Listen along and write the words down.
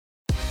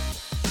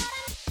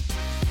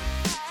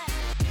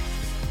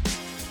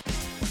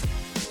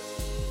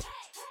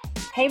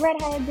Hey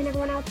Redheads and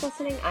everyone else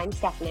listening, I'm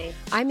Stephanie.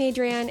 I'm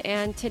Adrienne,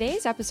 and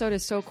today's episode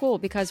is so cool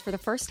because for the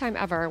first time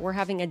ever, we're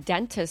having a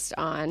dentist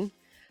on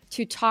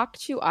to talk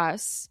to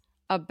us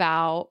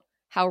about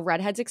how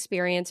redheads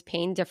experience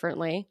pain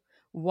differently,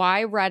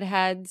 why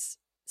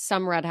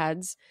some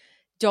redheads,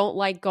 don't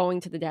like going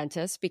to the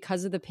dentist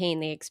because of the pain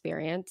they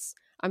experience.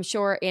 I'm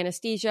sure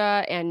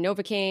anesthesia and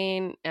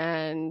Novocaine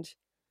and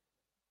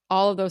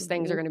all of those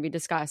things are going to be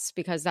discussed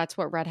because that's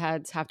what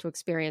redheads have to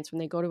experience when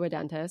they go to a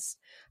dentist.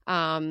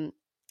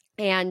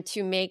 And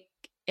to make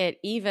it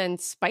even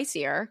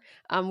spicier,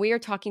 we are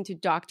talking to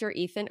Dr.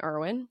 Ethan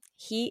Erwin.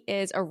 He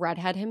is a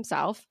redhead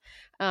himself.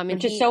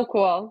 Which is so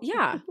cool.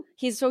 Yeah.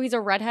 He's a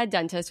redhead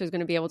dentist who's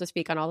going to be able to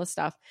speak on all this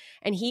stuff.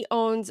 And he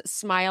owns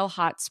Smile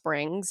Hot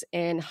Springs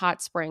in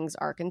Hot Springs,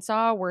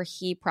 Arkansas, where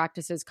he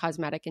practices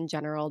cosmetic and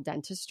general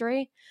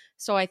dentistry.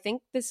 So I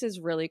think this is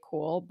really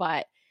cool.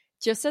 But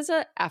just as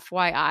a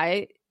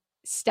FYI,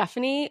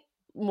 Stephanie,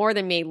 more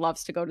than me,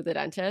 loves to go to the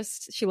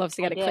dentist. She loves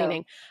to get a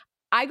cleaning.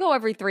 I go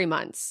every 3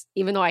 months,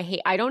 even though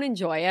I don't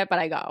enjoy it, but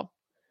I go.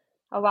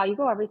 Oh, wow. You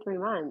go every 3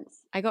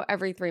 months. I go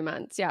every 3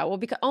 months. Yeah. Well,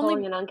 because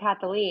Pulling it on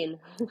Kathleen.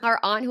 Our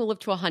aunt who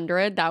lived to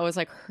 100, that was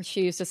like,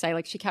 she used to say,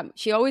 like,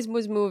 she always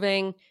was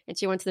moving and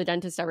she went to the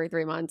dentist every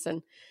 3 months.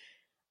 And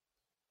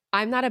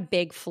I'm not a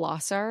big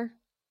flosser.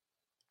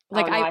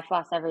 Like, no, I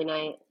floss every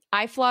night.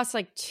 I floss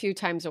like 2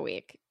 times a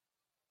week.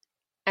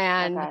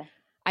 And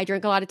I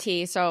drink a lot of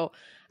tea. So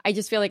I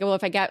just feel like, well,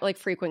 if I get like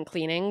frequent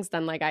cleanings,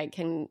 then like I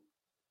can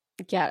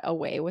get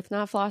away with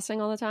not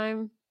flossing all the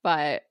time.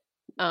 But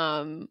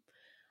I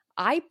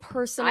love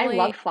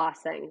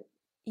flossing.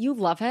 You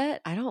love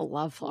it? I don't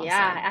love flossing.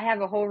 Yeah, I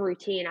have a whole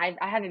routine. I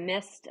haven't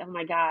missed. Oh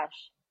my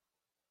gosh.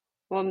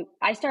 Well,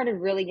 I started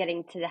really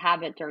getting to the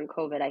habit during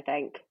COVID, I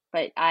think,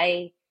 but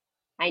I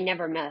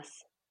never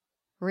miss.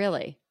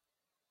 Really?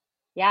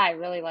 Yeah, I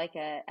really like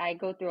it. I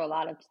go through a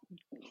lot of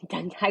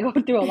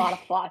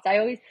floss. I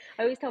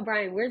always tell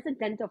Brian, "Where's the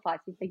dental floss?"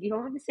 He's like, "You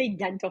don't have to say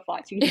dental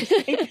floss. You can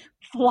just say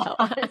floss.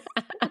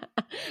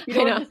 You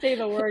don't have to say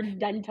the word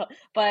dental."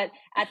 But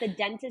at the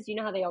dentist, you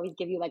know how they always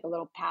give you like a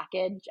little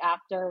package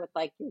after with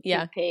like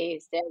your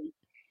toothpaste, and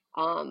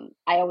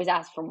I always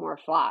ask for more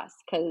floss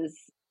because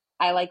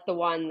I like the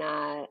one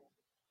that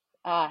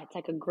it's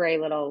like a gray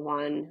little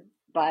one,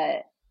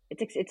 but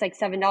it's like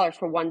 $7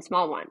 for one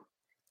small one.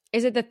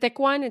 Is it the thick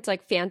one? It's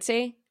like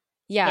fancy.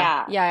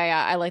 Yeah.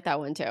 I like that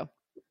one too.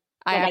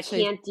 I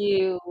can't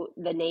do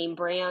the name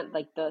brand,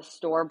 like the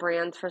store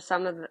brands for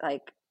some of it.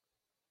 Like,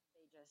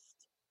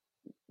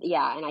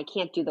 and I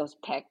can't do those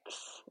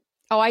picks.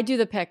 Oh, I do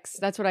the picks.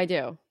 That's what I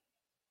do.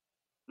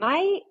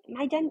 My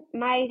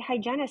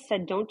hygienist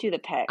said don't do the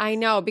picks. I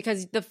know,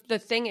 because the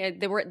thing is,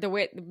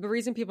 the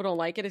reason people don't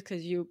like it is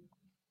because you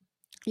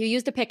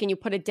use the pick and you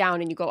put it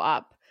down and you go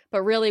up.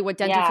 But really, what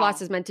dental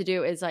floss is meant to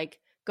do is like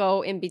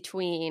go in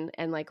between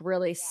and like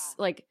really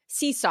like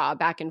seesaw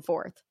back and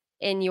forth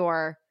in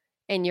your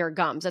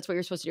gums. That's what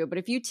you're supposed to do. But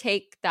if you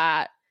take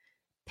that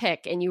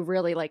pick and you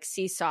really like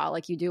seesaw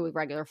like you do with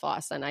regular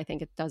floss, then I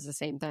think it does the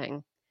same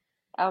thing.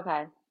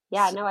 Okay.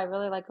 Yeah, no, I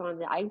really like going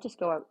to, I just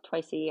go out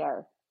twice a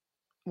year.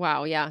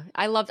 Wow, yeah.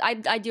 I love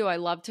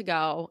to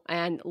go.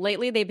 And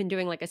lately they've been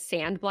doing like a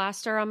sand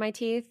blaster on my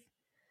teeth.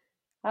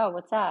 Oh,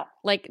 what's that?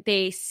 Like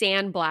they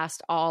sand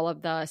blast all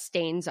of the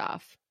stains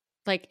off.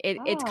 Like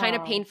it's kind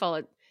of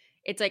painful.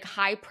 It's like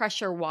high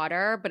pressure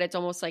water, but it's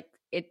almost like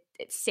it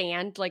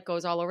sand like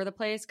goes all over the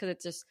place because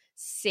it's just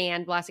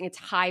sand blasting. It's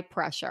high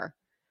pressure.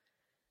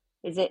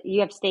 Is it,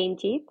 you have stained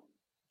teeth?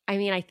 I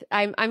mean,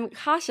 I'm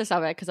cautious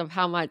of it because of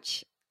how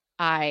much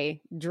I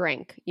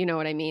drink. You know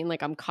what I mean?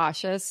 Like I'm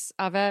cautious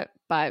of it.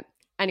 But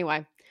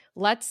anyway,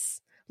 let's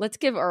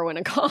give Erwin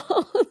a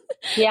call.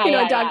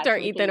 Dr.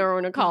 Ethan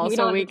Erwin a call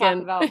so we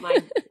can talk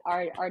about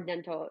our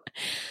dental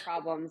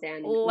problems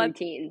and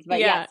routines. But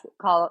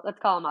let's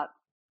call him up.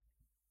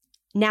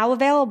 Now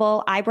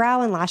available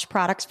eyebrow and lash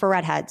products for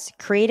redheads,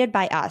 created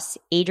by us,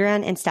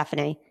 Adrienne and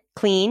Stephanie.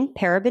 Clean,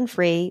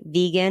 paraben-free,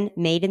 vegan,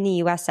 made in the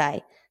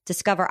USA.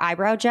 Discover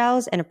eyebrow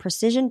gels and a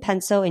precision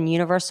pencil in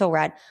universal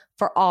red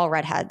for all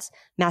redheads.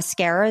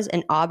 Mascaras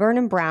in auburn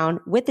and brown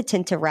with the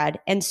tint of red,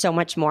 and so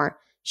much more.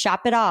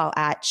 Shop it all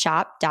at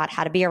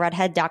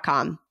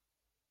shop.howtobearedhead.com.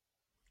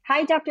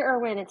 Hi, Dr.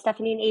 Erwin. It's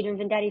Stephanie and Adrienne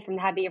Vendetti from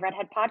the How to Be a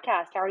Redhead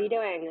podcast. How are you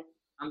doing?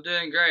 I'm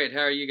doing great. How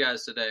are you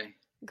guys today?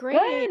 Great.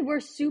 Good. We're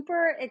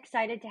super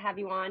excited to have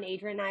you on.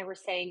 Adrienne and I were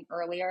saying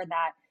earlier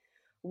that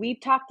we've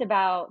talked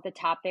about the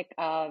topic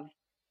of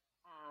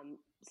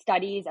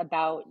studies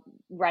about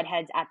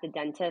redheads at the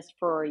dentist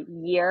for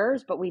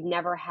years, but we've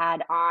never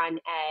had on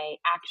a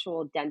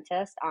actual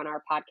dentist on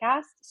our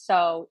podcast.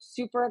 So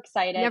super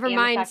excited. Never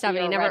mind,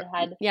 Stephanie.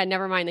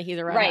 Never mind that he's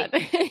a redhead.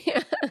 Right.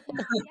 Yeah.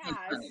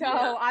 So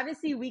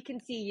obviously we can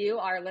see you.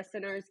 Our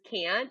listeners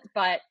can't,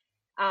 but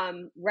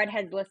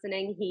Redheads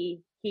listening,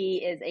 he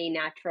is a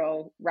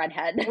natural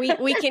redhead.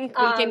 We can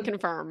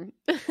confirm.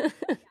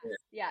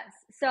 Yes.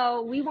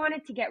 So we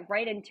wanted to get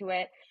right into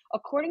it.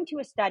 According to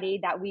a study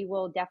that we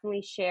will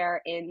definitely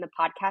share in the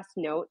podcast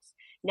notes,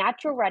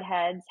 natural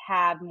redheads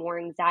have more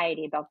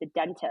anxiety about the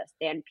dentist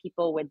than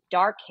people with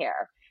dark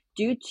hair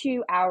due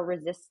to our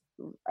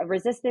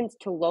resistance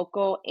to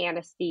local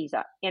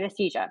anesthesia.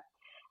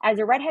 As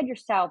a redhead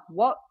yourself,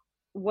 what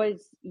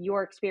was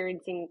your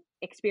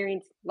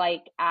experience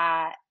like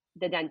at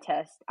the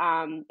dentist?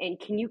 And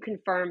can you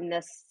confirm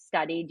this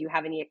study? Do you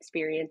have any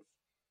experience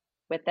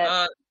with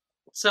it?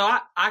 So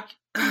I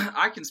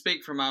can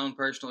speak from my own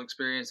personal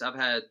experience. I've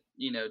had,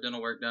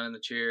 dental work done in the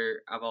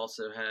chair. I've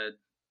also had,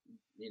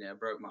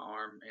 broke my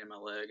arm and my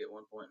leg at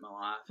one point in my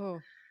life.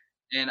 Oh.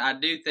 And I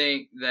do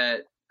think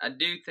that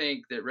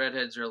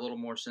redheads are a little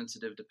more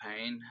sensitive to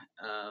pain.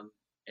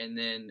 And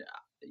then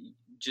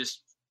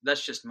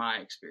that's just my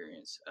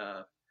experience.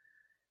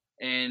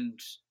 And,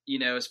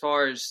 as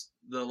far as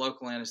the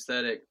local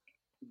anesthetic,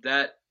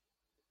 that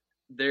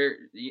there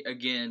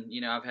again,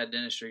 I've had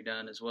dentistry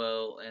done as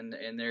well, and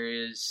there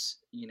is,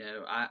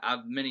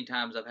 I've many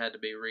times I've had to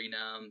be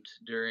renumbed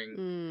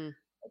during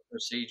a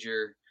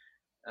procedure,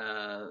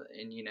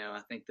 and I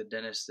think the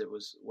dentist that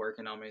was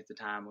working on me at the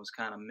time was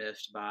kind of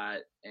miffed by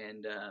it,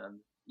 and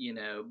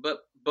but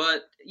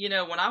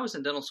when I was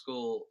in dental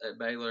school at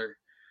Baylor,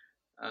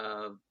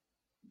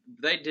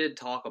 they did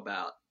talk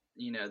about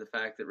the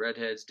fact that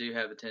redheads do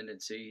have a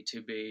tendency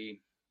to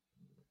be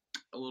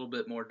a little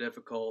bit more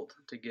difficult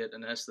to get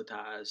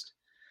anesthetized.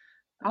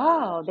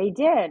 Oh, they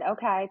did.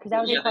 Okay, because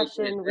that was a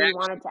question we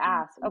wanted to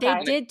ask. Okay.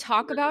 They did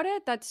talk about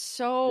it? That's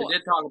so... They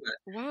did talk about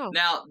it. Wow.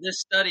 Now, this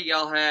study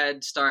y'all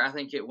had I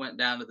think it went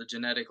down to the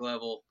genetic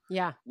level.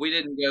 Yeah. We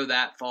didn't go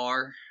that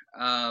far.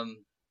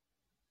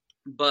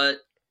 But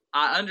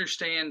I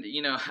understand,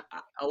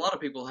 a lot of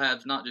people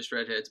have, not just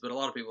redheads, but a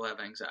lot of people have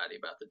anxiety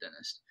about the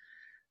dentist.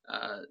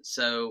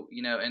 So,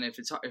 and if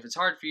it's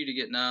hard for you to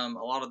get numb,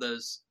 a lot of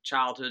those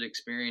childhood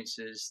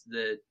experiences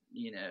that,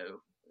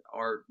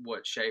 are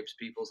what shapes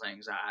people's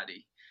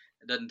anxiety.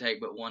 It doesn't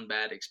take but one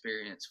bad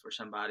experience for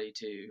somebody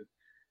to,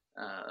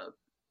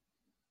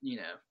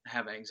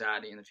 have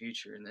anxiety in the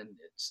future. And then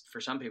for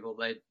some people,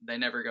 they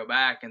never go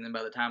back. And then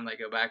by the time they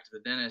go back to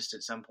the dentist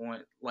at some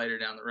point later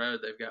down the road,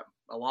 they've got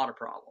a lot of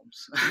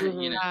problems,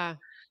 Yeah.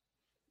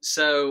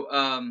 So,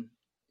 and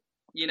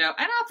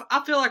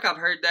I feel like I've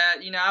heard that,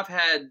 I've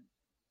had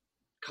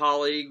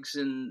colleagues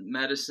in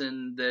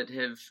medicine that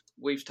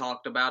we've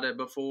talked about it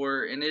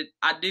before, and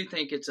I do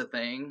think it's a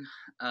thing.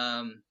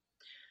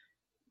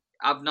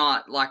 I've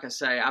not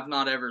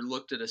ever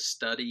looked at a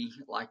study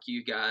like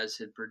you guys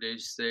had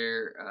produced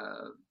there,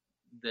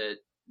 that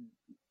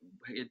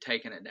had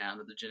taken it down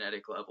to the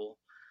genetic level.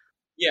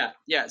 Yeah.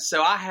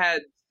 So I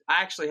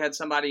actually had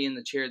somebody in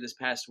the chair this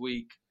past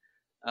week,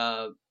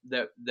 that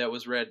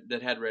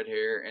had red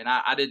hair, and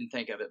I didn't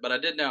think of it, but I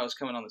did know I was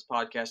coming on this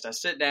podcast. I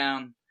sit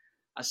down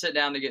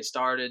to get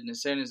started, and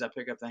as soon as I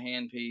pick up the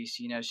handpiece,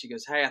 she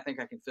goes, "Hey, I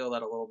think I can feel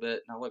that a little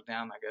bit." And I look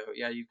down and I go,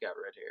 "Yeah, you've got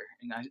red hair."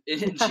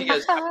 And she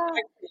goes, "I'm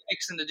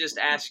fixing to just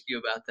ask you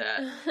about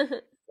that."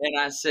 And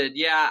I said,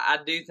 "Yeah, I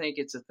do think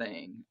it's a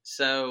thing."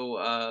 So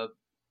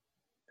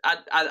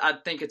I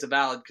think it's a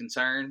valid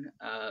concern,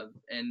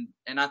 and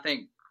I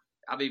think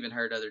I've even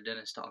heard other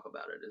dentists talk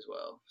about it as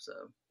well. So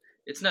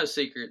it's no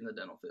secret in the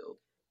dental field.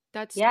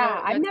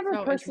 I've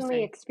never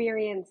personally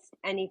experienced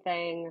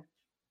anything.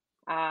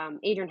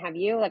 Adrian, have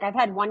you? Like, I've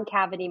had one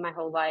cavity my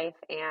whole life,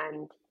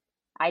 and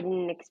I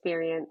didn't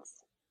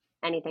experience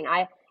anything.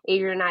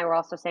 Adrian and I were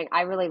also saying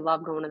I really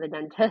love going to the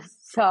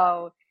dentist,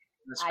 so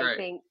that's great. I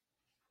think,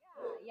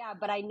 yeah.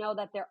 But I know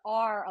that there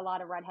are a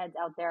lot of redheads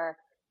out there.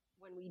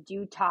 When we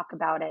do talk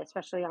about it,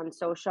 especially on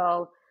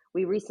social,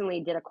 we recently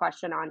did a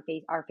question on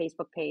our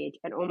Facebook page,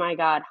 and oh my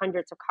God,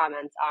 hundreds of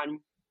comments on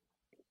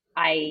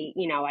I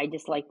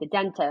dislike the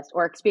dentist,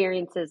 or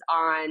experiences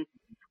on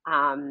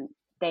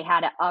they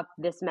had to up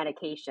this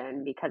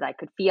medication because I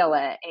could feel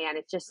it. And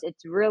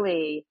it's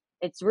really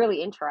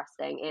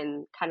interesting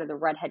in kind of the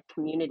redhead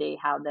community,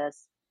 how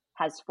this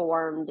has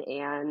formed,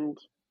 and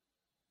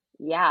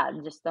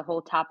just the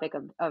whole topic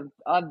of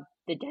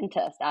the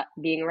dentist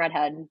being a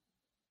redhead.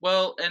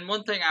 Well, and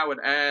one thing I would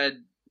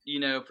add,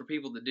 for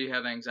people that do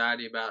have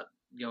anxiety about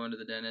going to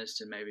the dentist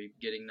and maybe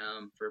getting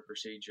numb for a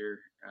procedure,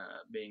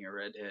 being a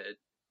redhead,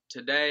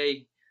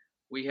 today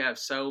we have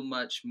so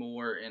many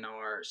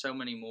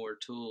more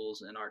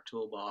tools in our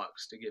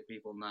toolbox to get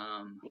people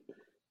numb.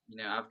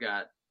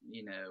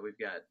 We've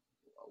got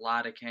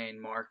lidocaine,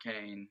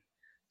 marcaine,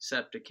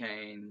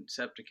 septicaine.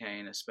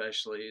 Septicaine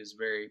especially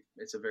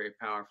it's a very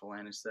powerful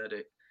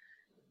anesthetic.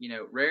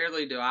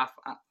 Rarely do I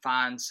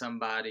find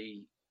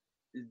somebody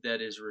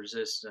that is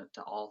resistant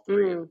to all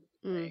three of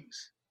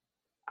things.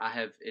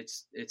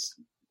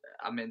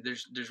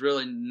 There's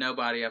really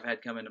nobody I've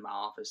had come into my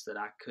office that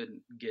I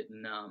couldn't get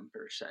numb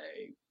per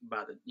se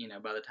by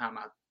the time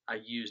I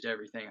used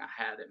everything I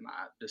had at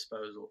my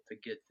disposal to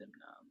get them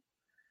numb.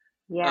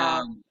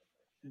 Yeah.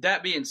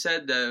 That being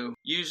said, though,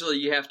 usually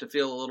you have to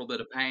feel a little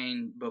bit of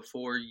pain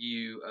before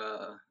you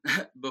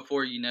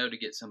before you know to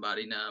get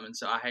somebody numb, and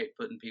so I hate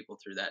putting people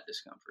through that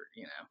discomfort.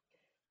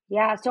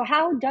 Yeah. So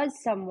how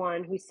does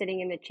someone who's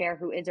sitting in the chair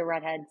who is a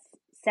redhead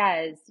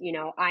says,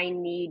 I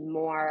need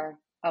more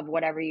of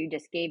whatever you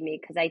just gave me?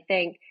 Because I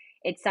think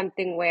it's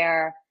something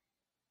where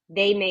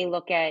they may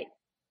look at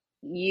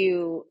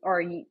you,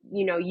 or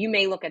you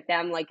may look at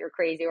them like you're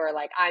crazy, or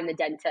like, I'm the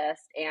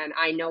dentist and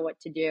I know what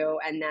to do,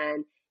 and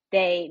then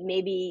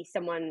maybe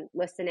someone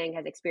listening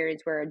has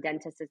experienced where a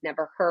dentist has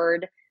never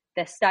heard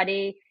the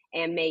study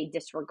and may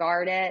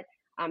disregard it.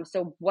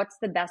 So what's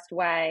the best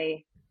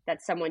way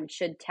that someone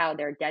should tell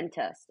their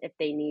dentist if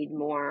they need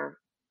more?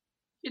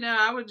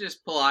 I would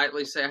just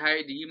politely say,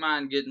 hey, do you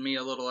mind getting me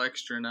a little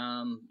extra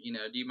numb? Do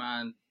you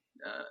mind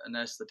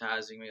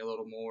anesthetizing me a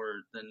little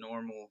more than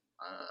normal?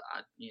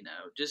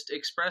 Just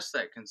express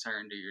that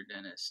concern to your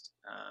dentist.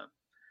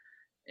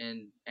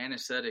 And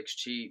anesthetic's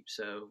cheap,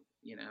 so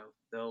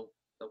they'll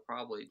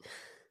probably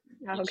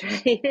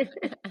Okay.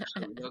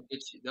 they'll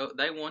get you.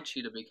 They want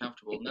you to be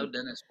comfortable. No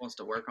dentist wants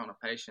to work on a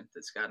patient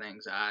that's got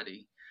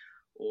anxiety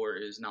or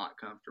is not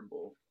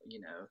comfortable,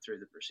 through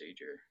the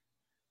procedure.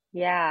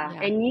 Yeah.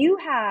 Yeah.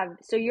 And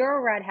so you're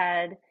a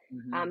redhead.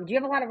 Mm-hmm. Do you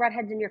have a lot of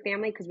redheads in your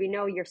family? Because we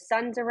know your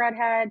son's a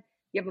redhead,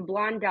 you have a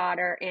blonde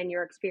daughter, and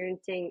you're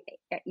expecting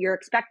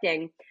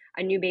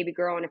a new baby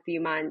girl in a few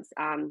months,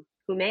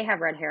 who may have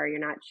red hair.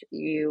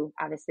 You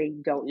obviously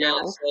don't Yeah.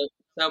 know.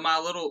 So my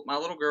little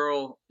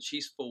girl,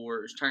 she's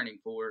 4, is turning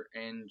 4,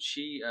 and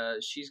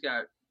she's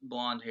got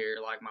blonde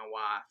hair like my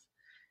wife.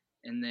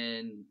 And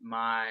then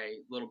my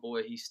little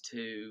boy, he's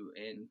 2,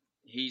 and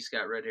he's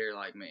got red hair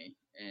like me.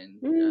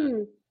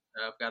 And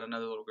I've got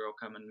another little girl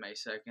coming May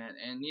 2nd,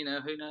 and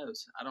who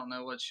knows? I don't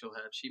know what she'll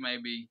have. She may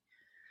be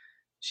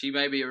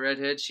a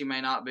redhead. She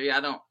may not be. I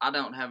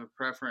don't have a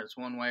preference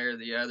one way or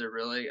the other,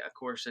 really. Of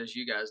course, as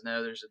you guys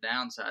know, there's a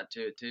downside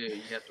to it too.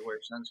 You have to wear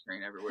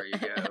sunscreen everywhere you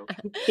go.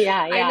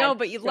 Yeah, I know,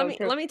 but so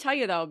let me tell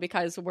you though,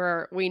 because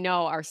we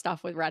know our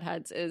stuff with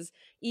redheads is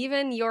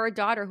even your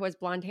daughter who has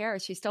blonde hair,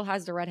 she still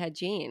has the redhead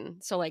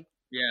gene. So like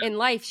in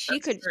life, she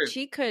could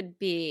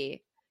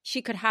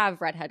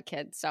have redhead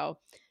kids. So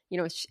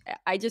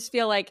I just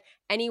feel like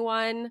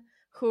anyone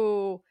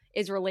who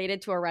is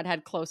related to a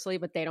redhead closely,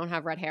 but they don't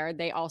have red hair,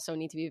 they also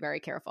need to be very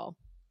careful.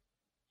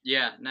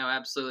 Yeah, no,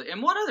 absolutely.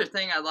 And one other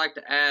thing I'd like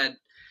to add,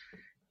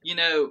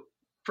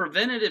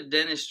 preventative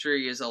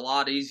dentistry is a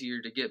lot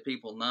easier to get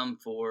people numb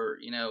for.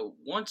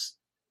 Once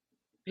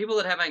people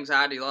that have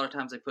anxiety, a lot of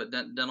times they put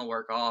dental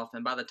work off,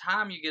 and by the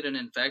time you get an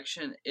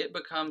infection, it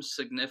becomes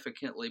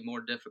significantly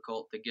more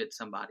difficult to get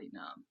somebody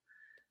numb.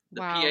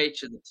 The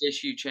pH of the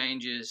tissue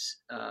changes.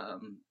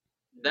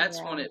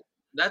 That's when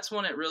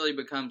it really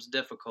becomes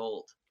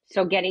difficult.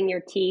 So getting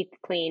your teeth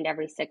cleaned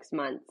every 6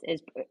 months is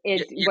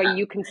what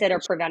you consider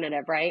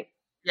preventative, right?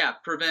 Yeah,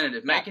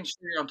 preventative. Yeah. Making sure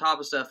you're on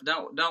top of stuff.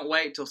 Don't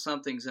wait till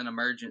something's an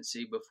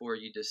emergency before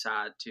you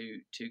decide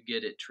to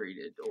get it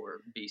treated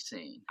or be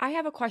seen. I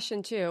have a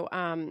question too.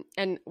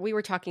 And we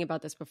were talking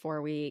about this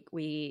before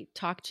we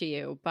talked to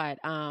you, but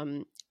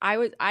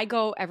I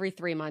go every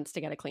 3 months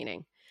to get a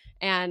cleaning.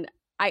 And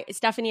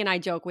Stephanie and I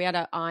joke, we had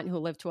an aunt who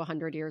lived to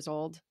 100 years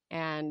old,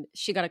 and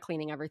she got a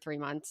cleaning every 3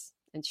 months.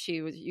 And she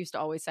used to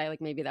always say,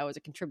 like, maybe that was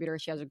a contributor.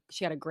 She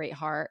had a great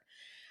heart.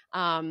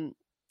 And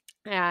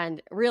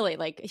really,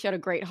 like, she had a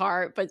great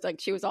heart, but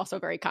like she was also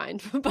very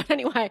kind. But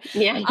anyway,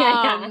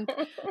 yeah.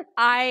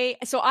 I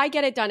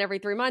get it done every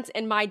 3 months.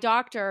 And my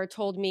doctor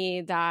told me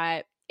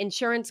that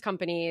insurance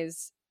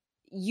companies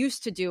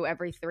used to do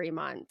every 3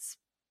 months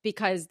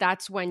because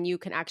that's when you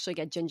can actually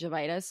get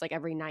gingivitis, like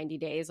every 90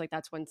 days. Like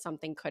that's when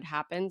something could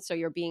happen. So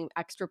you're being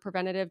extra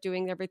preventative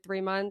doing every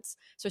 3 months.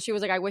 So she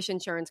was like, I wish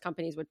insurance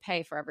companies would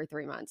pay for every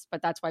 3 months,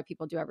 but that's why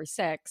people do every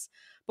 6.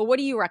 But what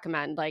do you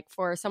recommend? Like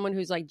for someone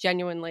who's like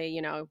genuinely,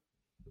 I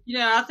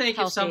think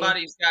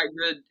healthy.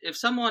 if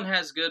someone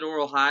has good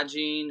oral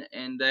hygiene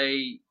and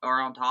they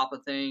are on top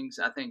of things,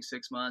 I think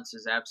 6 months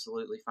is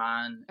absolutely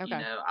fine.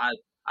 Okay.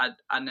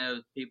 I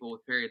know people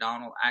with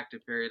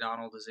active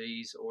periodontal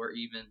disease, or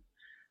even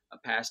a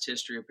past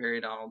history of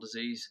periodontal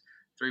disease.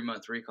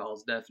 3-month recall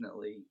is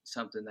definitely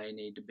something they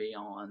need to be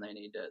on. They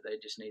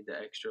just need the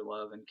extra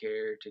love and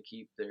care to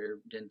keep their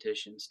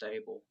dentition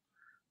stable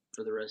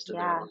for the rest of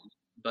their life.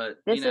 But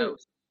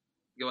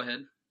go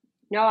ahead.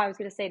 No, I was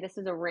going to say, this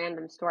is a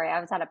random story. I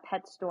was at a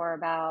pet store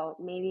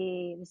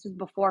this was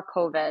before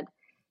COVID,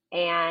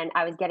 and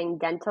I was getting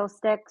dental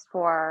sticks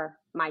for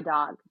my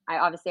dog. I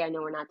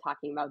know we're not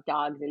talking about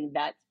dogs and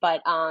vets,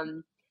 but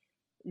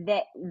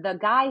the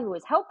guy who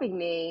was helping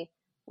me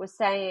was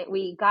saying,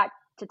 we got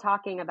to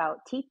talking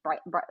about teeth,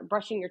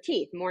 brushing your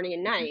teeth morning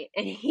and night,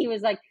 and he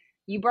was like,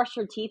 "You brush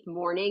your teeth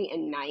morning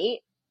and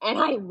night?" And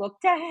I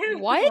looked at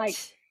him like,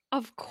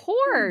 of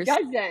course, who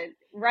doesn't,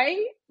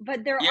 right?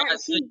 But there are.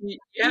 So you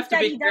have to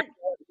be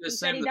careful to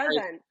assume he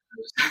doesn't.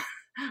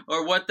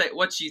 Or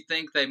what you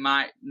think they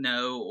might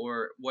know,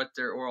 or what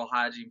their oral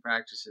hygiene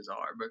practices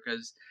are,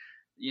 because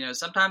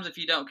sometimes if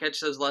you don't catch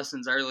those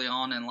lessons early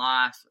on in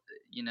life,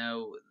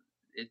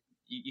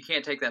 you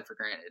can't take that for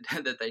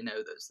granted that they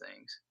know those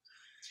things.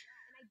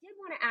 I did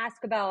want to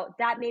ask about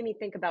that. Made me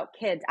think about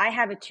kids. I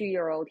have a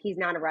 2-year-old. He's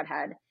not a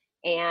redhead,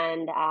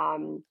 and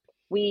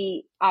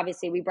we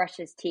brush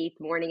his teeth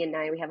morning and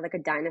night. We have like a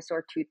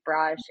dinosaur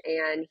toothbrush,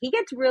 and he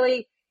gets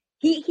really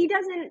he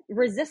doesn't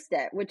resist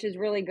it, which is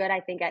really good, I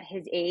think, at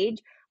his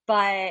age.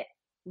 But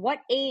what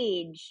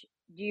age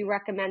do you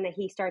recommend that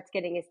he starts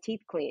getting his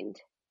teeth cleaned?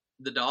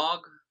 The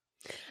dog?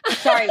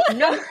 Sorry,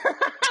 no.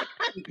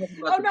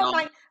 Oh no,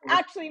 dog.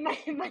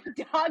 my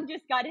dog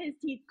just got his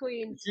teeth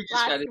cleaned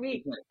last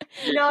week.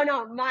 Yeah.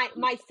 No,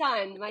 my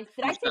son.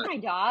 Did I say my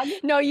dog?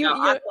 No,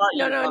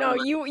 No,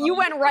 you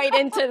went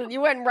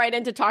right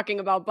into talking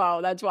about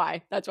Bo. That's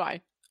why. Oh,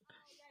 yeah,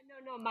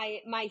 no,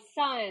 my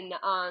son.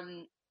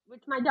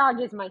 Which my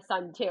dog is my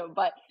son too,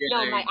 but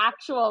yeah, no, my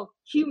actual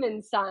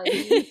human son.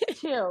 He's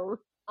 2.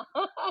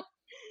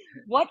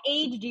 What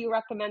age do you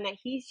recommend that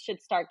he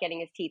should start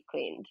getting his teeth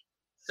cleaned?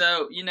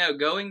 So,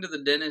 going to the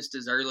dentist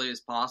as early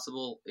as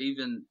possible,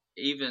 even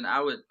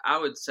I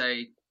would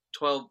say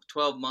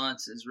 12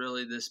 months is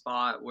really the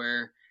spot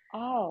where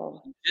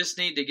Oh, you just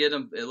need to get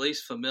them at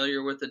least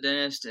familiar with the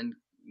dentist. And,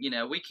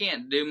 we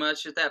can't do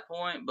much at that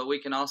point, but we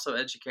can also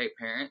educate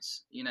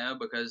parents,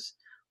 because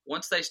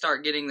once they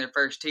start getting their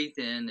first teeth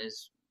in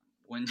is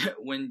when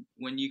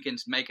when you can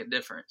make a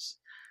difference.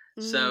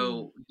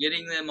 So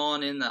getting them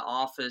on in the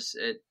office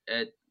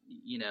at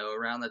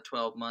around the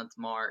 12-month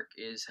mark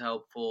is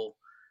helpful.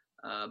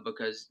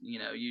 Because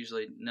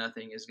usually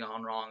nothing has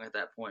gone wrong at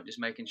that point. Just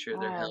making sure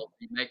they're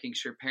healthy, making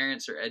sure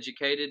parents are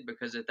educated,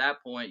 because at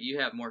that point you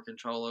have more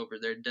control over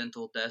their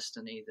dental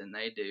destiny than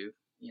they do.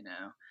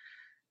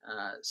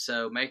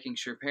 So making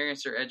sure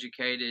parents are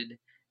educated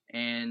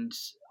and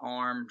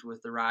armed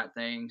with the right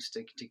things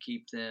to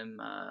keep them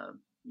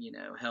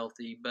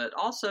healthy, but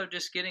also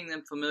just getting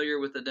them familiar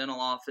with the dental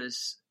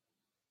office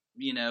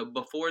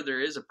before there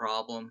is a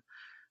problem,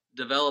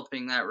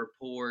 developing that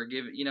rapport,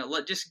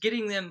 just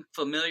getting them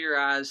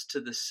familiarized to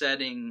the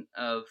setting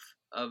of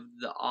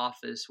the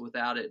office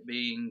without it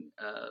being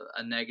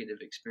a negative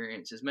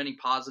experience. As many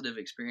positive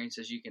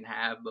experiences you can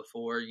have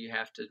before you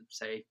have to,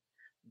 say,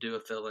 do a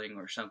filling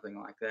or something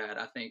like that,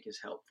 I think is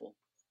helpful.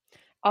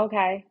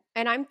 okay.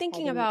 And I'm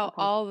thinking about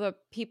all the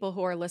people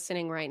who are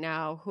listening right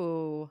now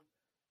who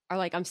are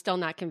like, I'm still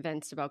not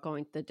convinced about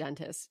going to the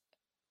dentist.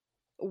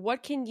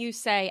 What can you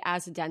say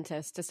as a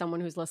dentist to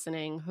someone who's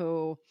listening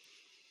who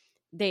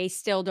they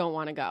still don't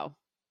want to go?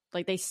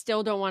 Like, they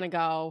still don't want to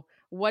go.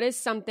 What is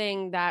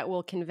something that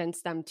will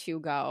convince them to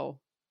go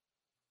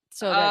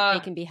so that they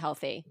can be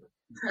healthy?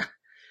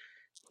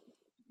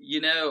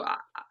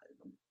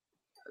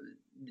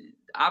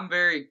 I'm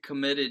very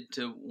committed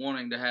to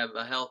wanting to have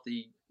a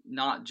healthy,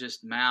 not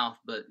just mouth,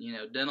 but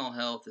dental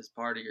health is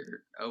part of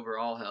your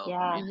overall health. Yeah.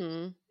 I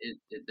mean,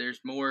 there's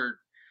more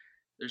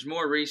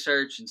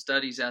research and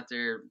studies out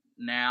there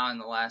now in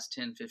the last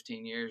 10,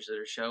 15 years that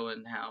are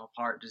showing how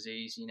heart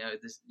disease,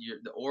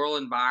 the oral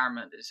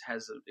environment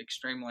has an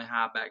extremely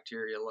high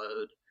bacteria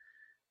load.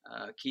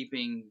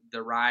 Keeping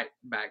the right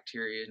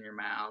bacteria in your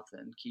mouth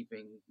and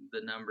keeping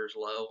the numbers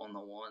low on the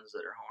ones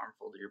that are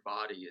harmful to your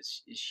body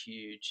is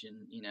huge.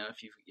 And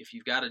if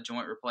you've got a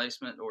joint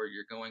replacement, or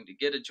you're going to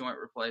get a joint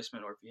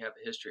replacement, or if you have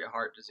a history of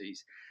heart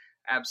disease,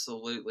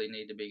 absolutely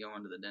need to be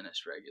going to the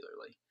dentist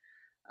regularly.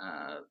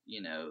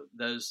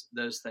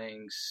 Those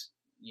things,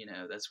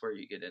 that's where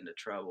you get into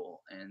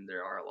trouble, and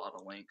there are a lot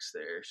of links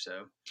there.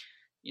 So,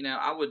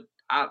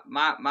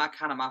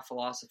 my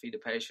philosophy to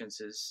patients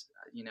is,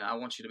 I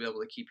want you to be able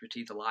to keep your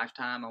teeth a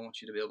lifetime. I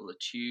want you to be able to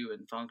chew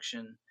and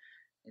function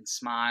and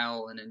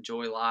smile and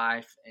enjoy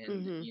life.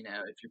 And,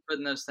 if you're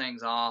putting those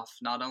things off,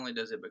 not only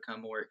does it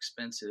become more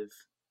expensive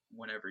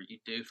whenever you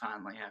do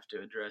finally have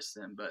to address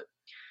them, but,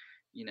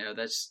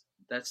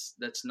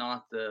 that's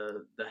not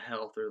the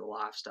health or the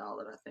lifestyle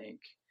that I think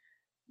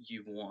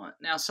you want.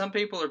 Now, some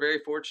people are very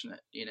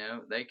fortunate,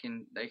 they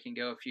can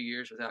go a few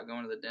years without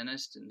going to the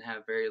dentist and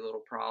have very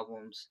little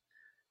problems.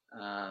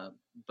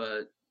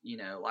 But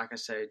like I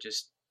say,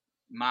 just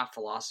my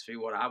philosophy,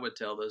 what I would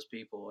tell those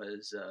people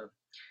is,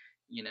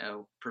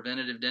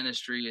 preventative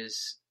dentistry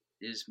is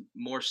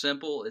more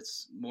simple,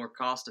 it's more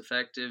cost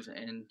effective,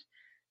 and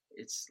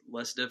it's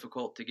less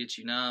difficult to get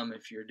you numb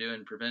if you're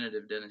doing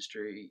preventative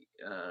dentistry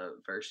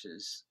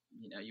versus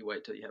you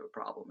wait till you have a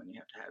problem and you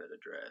have to have it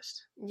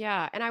addressed.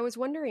 Yeah, and I was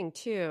wondering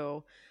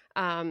too,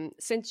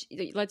 since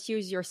let's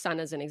use your son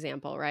as an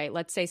example, right?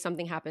 Let's say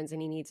something happens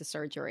and he needs a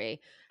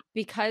surgery.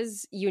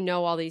 Because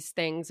all these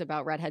things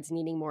about redheads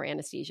needing more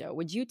anesthesia,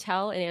 would you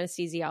tell an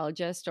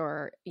anesthesiologist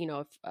or,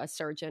 a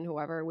surgeon,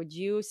 whoever, would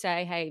you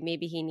say, hey,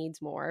 maybe he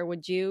needs more?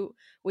 Would you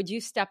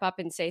step up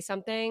and say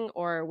something,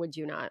 or would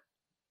you not?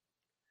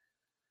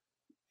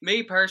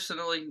 Me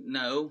personally,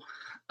 no.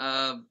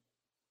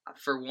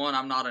 For one,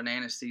 I'm not an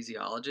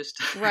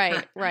anesthesiologist.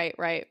 Right.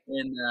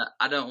 And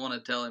I don't want to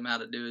tell him how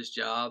to do his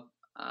job.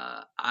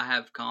 I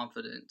have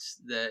confidence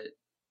that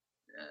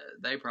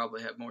they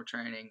probably have more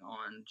training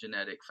on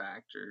genetic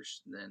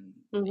factors than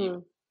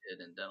you did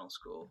in dental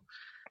school.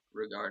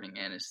 regarding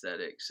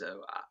anesthetic.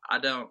 So I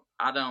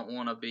don't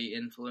want to be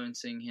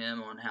influencing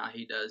him on how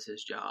he does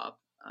his job.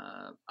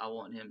 I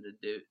want him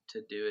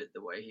to do it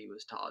the way he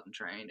was taught and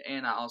trained,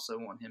 and I also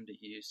want him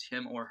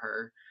or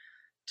her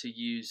to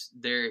use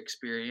their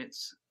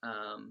experience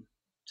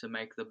to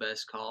make the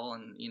best call.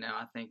 And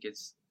I think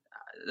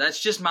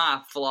that's just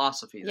my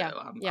philosophy, though.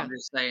 I'm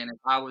just saying, if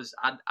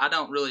I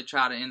don't really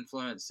try to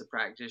influence the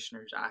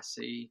practitioners I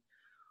see,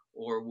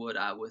 or would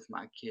I with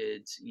my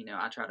kids.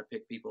 I try to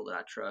pick people that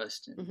I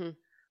trust and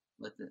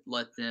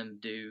let them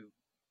do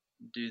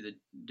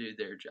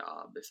their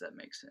job, if that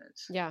makes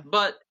sense. Yeah.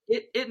 But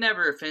it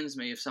never offends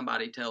me if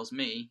somebody tells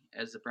me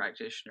as the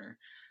practitioner,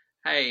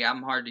 hey,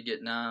 I'm hard to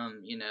get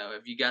numb.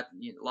 If you got,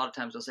 a lot of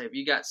times they'll say, if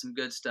you got some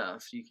good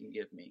stuff you can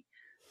give me.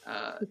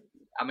 I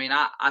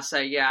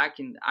say, yeah, I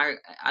can.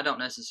 I don't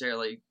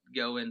necessarily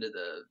go into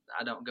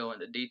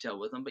detail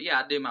with them, but yeah,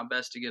 I do my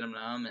best to get them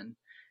numb. And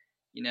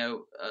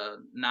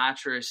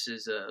nitrous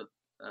is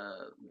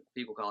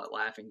people call it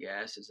laughing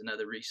gas, is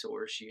another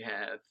resource you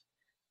have,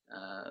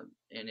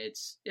 and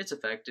it's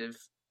effective.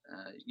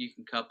 You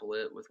can couple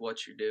it with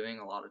what you're doing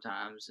a lot of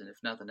times, and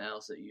if nothing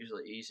else, it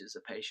usually eases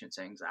a patient's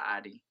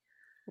anxiety.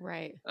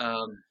 Right.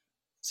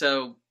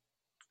 So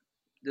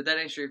did that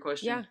answer your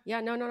question?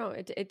 Yeah. No.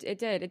 It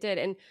did.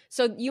 And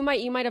so you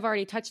might have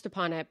already touched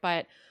upon it,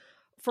 but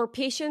for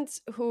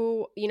patients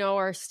who,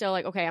 are still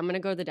like, okay, I'm going to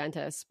go to the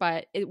dentist,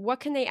 but what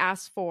can they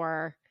ask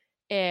for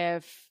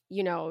if,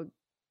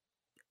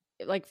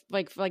 like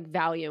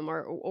Valium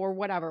or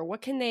whatever,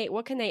 what can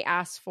they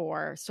ask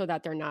for so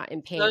that they're not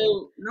in pain?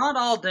 So not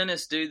all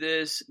dentists do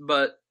this,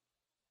 but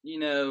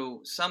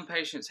some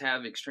patients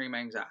have extreme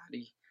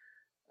anxiety.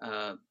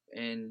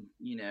 And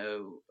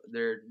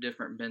there are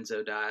different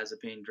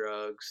benzodiazepine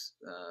drugs,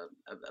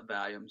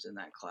 Valium's in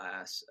that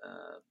class.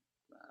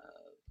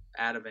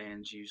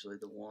 Ativan's usually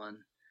the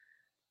one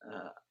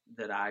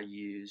that I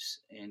use,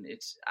 and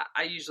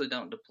I usually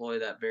don't deploy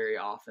that very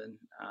often,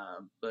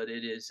 but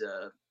it is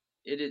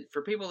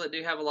for people that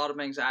do have a lot of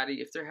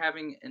anxiety. If they're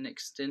having an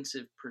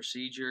extensive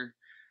procedure,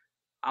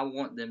 I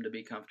want them to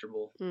be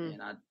comfortable,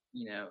 and I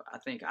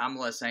think I'm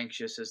less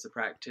anxious as the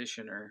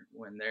practitioner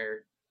when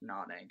they're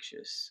not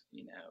anxious.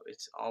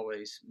 It's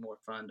always more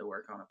fun to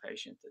work on a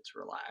patient that's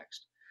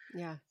relaxed.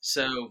 Yeah.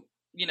 So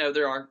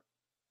there are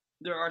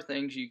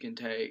things you can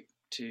take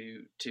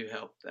to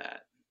help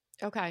that.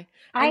 Okay.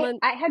 I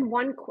had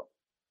one.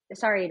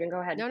 Sorry, Eden, go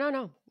ahead.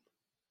 No.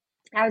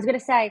 I was going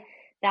to say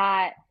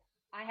that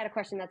I had a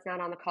question that's not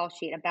on the call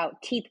sheet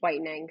about teeth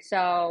whitening.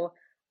 So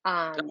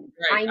I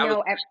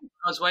know I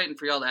was waiting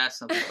for y'all to ask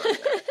something about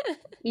that.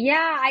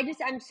 Yeah,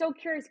 I'm so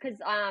curious because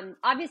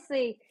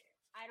obviously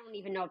I don't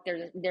even know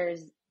if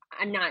there's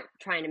I'm not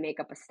trying to make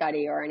up a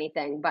study or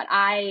anything, but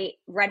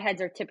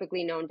redheads are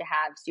typically known to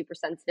have super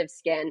sensitive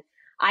skin.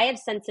 I have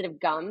sensitive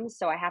gums,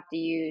 so I have to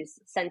use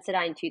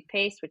Sensodyne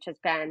toothpaste, which has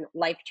been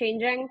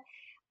life-changing.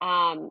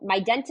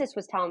 My dentist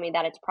was telling me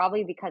that it's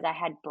probably because I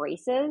had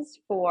braces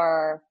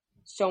for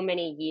so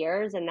many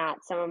years, and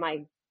that some of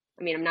I'm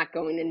not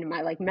going into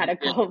my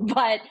medical,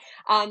 but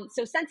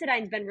so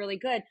Sensodyne's been really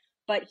good.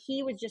 But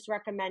he was just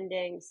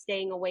recommending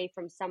staying away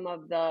from some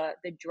of the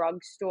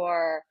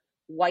drugstore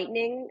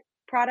whitening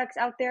products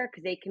out there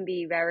because they can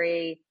be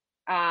very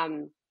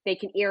they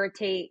can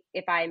irritate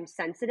if I'm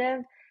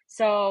sensitive.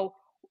 So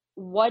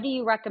what do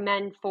you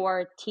recommend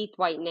for teeth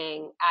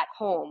whitening at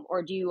home,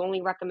 or do you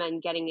only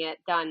recommend getting it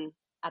done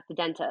at the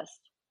dentist?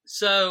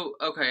 So,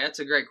 okay, that's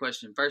a great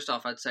question. First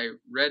off, I'd say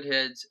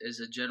redheads as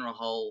a general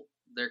whole,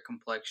 their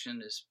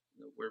complexion is,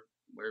 we're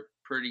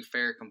pretty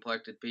fair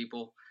complected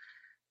people.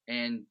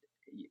 And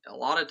a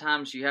lot of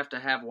times you have to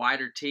have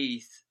whiter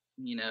teeth.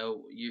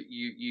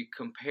 You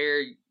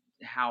compare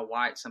how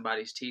white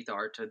somebody's teeth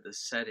are to the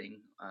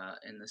setting,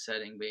 and the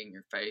setting being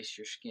your face,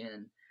 your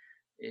skin.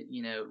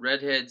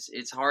 Redheads,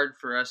 it's hard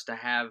for us to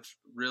have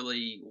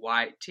really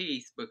white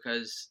teeth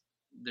because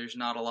there's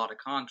not a lot of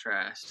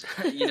contrast.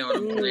 You know what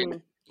I'm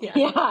saying?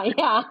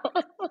 Yeah.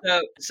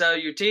 So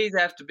your teeth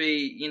have to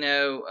be,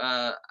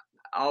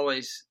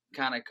 always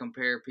kind of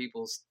compare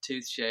people's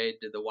tooth shade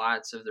to the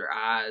whites of their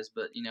eyes,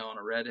 but on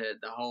a redhead,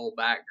 the whole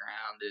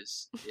background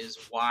is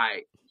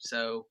white.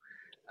 So,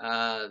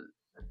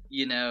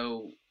 it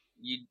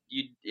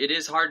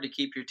is hard to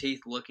keep your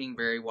teeth looking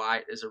very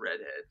white as a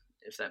redhead,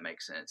 if that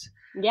makes sense.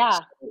 Yeah.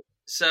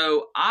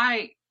 So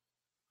I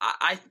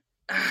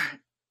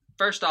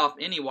first off,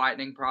 any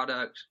whitening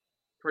product,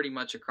 pretty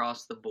much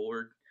across the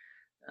board,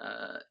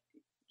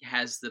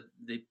 has the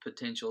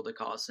potential to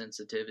cause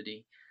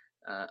sensitivity.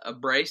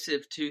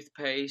 Abrasive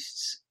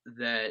toothpastes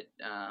that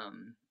a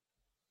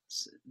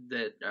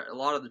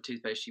lot of the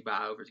toothpaste you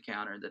buy over the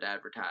counter that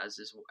advertise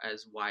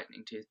as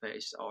whitening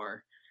toothpaste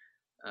are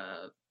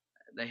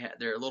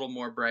they're a little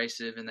more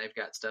abrasive, and they've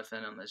got stuff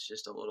in them that's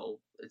just a little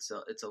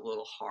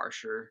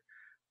harsher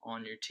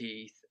on your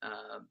teeth.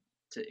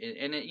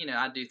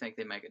 I do think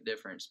they make a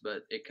difference,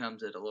 but it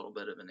comes at a little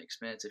bit of an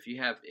expense. If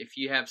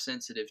you have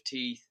sensitive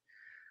teeth,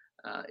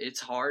 it's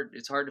hard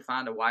to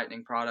find a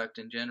whitening product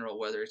in general,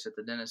 whether it's at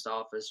the dentist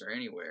office or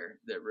anywhere,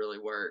 that really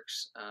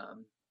works.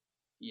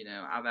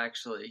 I've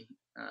actually,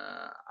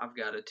 I've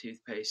got a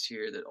toothpaste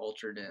here that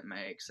Ultradent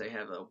makes. They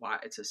have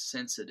it's a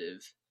sensitive,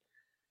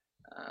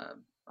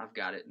 I've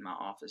got it in my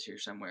office here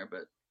somewhere,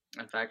 but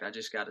in fact, I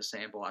just got a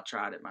sample. I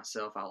tried it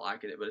myself. I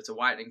like it, but it's a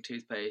whitening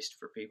toothpaste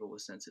for people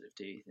with sensitive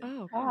teeth.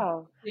 And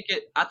Oh.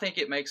 I think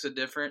it makes a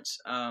difference.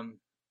 But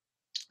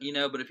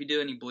if you do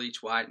any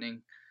bleach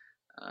whitening,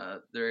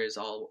 there is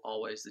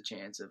always the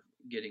chance of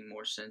getting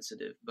more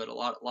sensitive. But a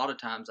lot of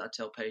times I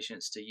tell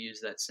patients to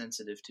use that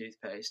sensitive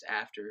toothpaste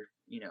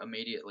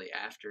immediately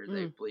after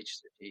they've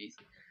bleached their teeth.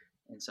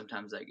 And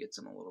sometimes that gets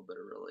them a little bit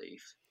of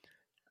relief.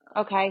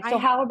 Okay. So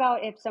how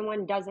about if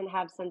someone doesn't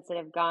have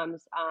sensitive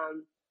gums?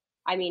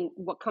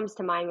 What comes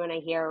to mind when I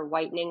hear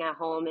whitening at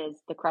home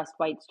is the Crest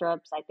White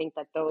strips. I think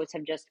that those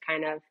have just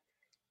kind of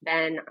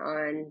been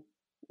on,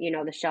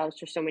 the shelves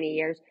for so many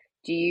years.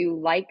 Do you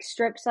like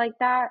strips like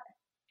that?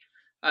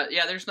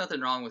 Yeah, there's nothing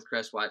wrong with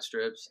Crest White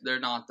strips. They're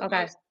not the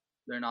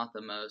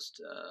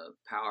most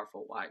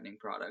powerful whitening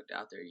product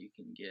out there you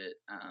can get.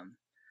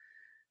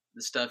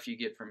 The stuff you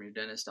get from your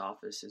dentist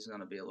office is going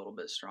to be a little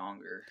bit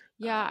stronger.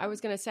 Yeah, I was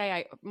going to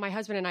say, my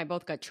husband and I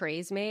both got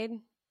trays made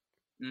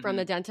from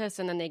the dentist,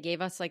 and then they gave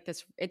us like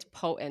this. It's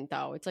potent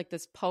though. It's like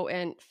this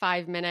potent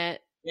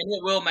 5-minute. And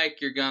it will make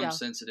your gums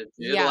sensitive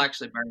too. It'll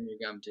actually burn your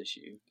gum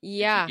tissue.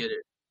 Yeah. If you get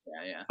it.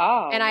 Yeah.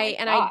 Oh, and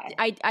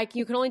I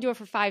you can only do it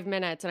for 5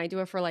 minutes, and I do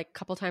it for like a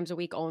couple times a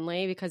week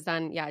only, because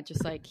then,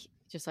 just like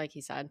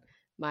he said,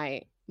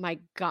 my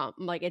gum,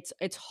 like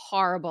it's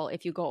horrible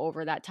if you go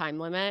over that time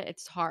limit.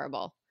 It's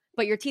horrible,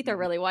 but your teeth are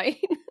really white.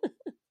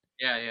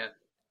 Yeah.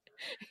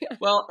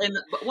 Well, and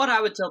what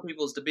I would tell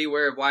people is to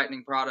beware of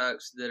whitening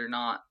products that are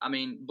not. I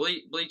mean,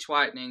 bleach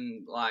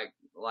whitening, like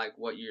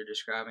what you're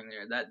describing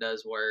there, that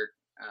does work.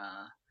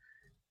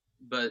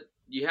 But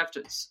you have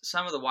to.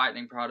 Some of the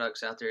whitening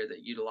products out there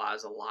that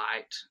utilize a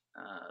light,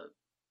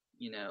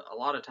 a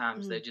lot of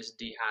times they just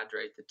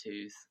dehydrate the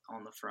tooth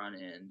on the front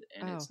end,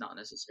 and it's not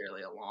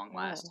necessarily a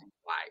long-lasting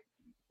white,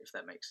 if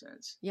that makes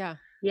sense. Yeah.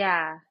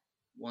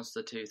 Once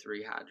the tooth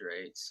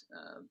rehydrates,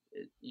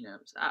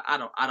 I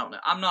don't know.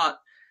 I'm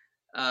not.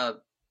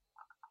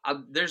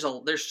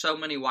 There's so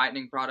many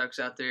whitening products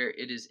out there.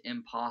 It is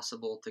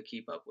impossible to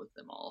keep up with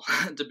them all,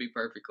 to be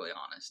perfectly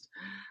honest.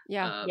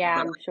 Yeah,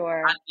 I'm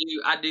sure.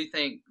 I do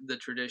think the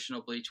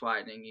traditional bleach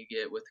whitening you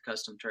get with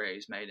custom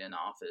trays made in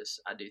office,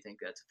 I do think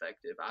that's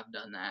effective. I've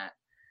done that,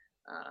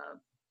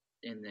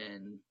 and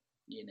then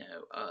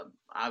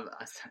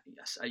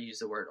I use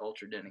the word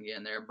Ultradent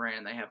again. They're a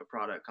brand. They have a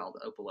product called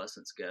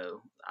Opalescence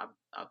Go. I've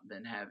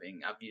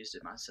used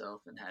it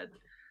myself and had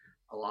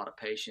a lot of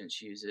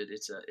patients use it.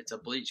 It's a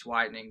bleach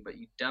whitening, but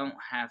you don't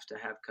have to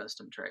have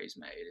custom trays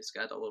made. It's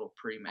got a little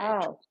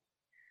pre-made,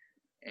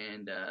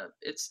 and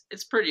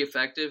it's pretty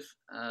effective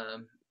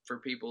for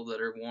people that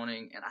are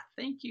wanting. And I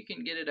think you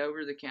can get it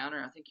over the counter.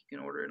 I think you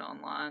can order it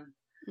online,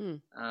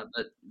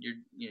 but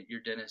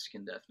your dentist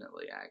can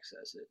definitely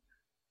access it.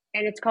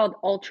 And it's called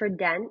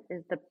Ultradent.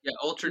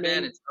 Ultradent.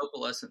 name? It's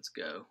Opalescence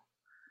Go.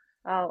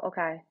 Oh,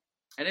 okay.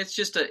 And it's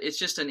just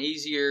an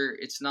easier.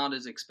 It's not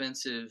as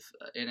expensive,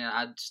 and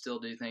I still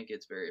do think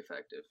it's very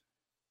effective.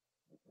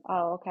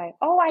 Oh, okay.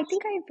 Oh, I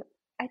think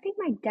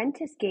my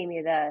dentist gave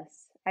me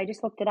this. I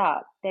just looked it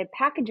up. The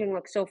packaging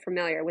looks so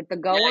familiar with the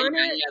Go on it.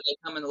 Yeah, they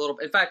come in a little.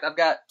 In fact, I've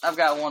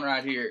got one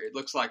right here. It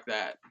looks like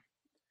that.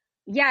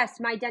 Yes,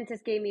 my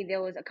dentist gave me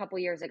those a couple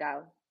years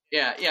ago.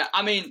 Yeah.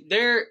 I mean,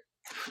 they're,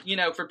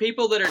 for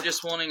people that are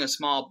just wanting a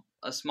small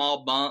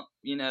bump,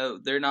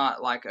 they're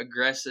not like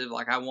aggressive.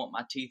 Like, I want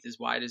my teeth as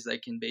white as they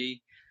can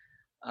be.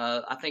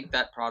 I think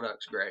that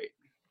product's great.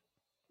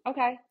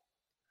 Okay.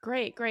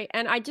 Great.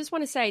 And I just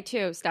want to say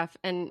too, Steph,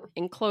 and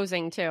in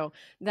closing too,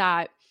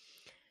 that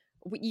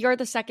you're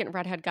the second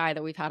redhead guy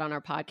that we've had on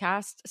our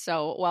podcast.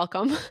 So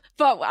welcome.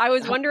 But I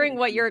was wondering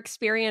what your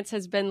experience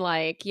has been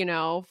like,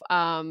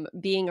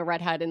 being a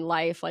redhead in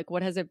life. Like,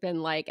 what has it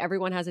been like?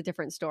 Everyone has a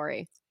different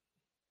story.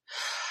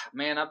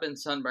 Man, I've been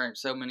sunburned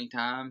so many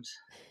times,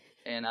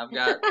 and I've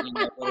got a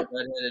little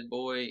redheaded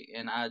boy,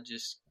 and I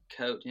just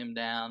coat him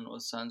down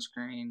with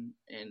sunscreen,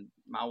 and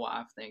my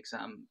wife thinks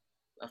I'm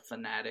a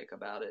fanatic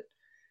about it,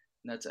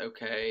 and that's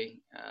okay,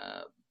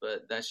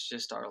 but that's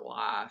just our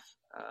life.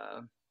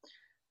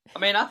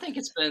 I think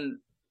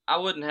I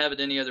wouldn't have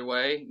it any other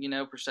way,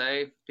 per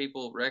se.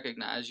 People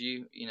recognize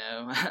you,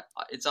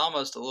 it's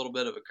almost a little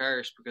bit of a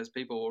curse, because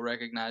people will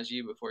recognize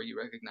you before you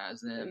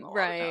recognize them.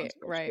 Right.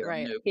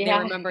 Yeah.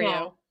 They remember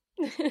you.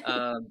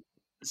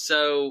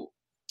 So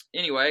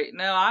anyway,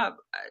 no, I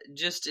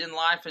just, in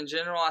life in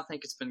general, I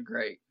think it's been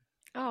great.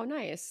 Oh,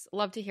 nice.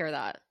 Love to hear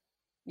that.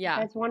 Yeah.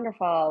 That's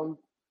wonderful.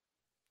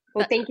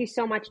 Well, thank you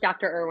so much,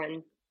 Dr.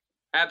 Erwin.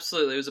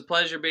 Absolutely. It was a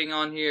pleasure being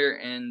on here,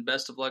 and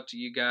best of luck to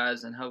you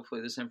guys. And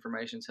hopefully this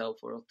information is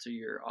helpful to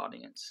your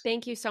audience.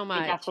 Thank you so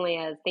much. It definitely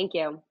is. Thank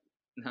you.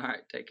 All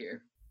right. Take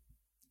care.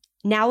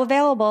 Now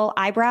available,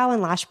 eyebrow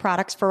and lash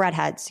products for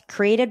redheads,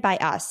 created by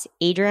us,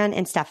 Adrian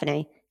and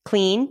Stephanie.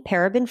 Clean,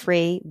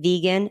 paraben-free,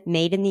 vegan,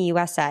 made in the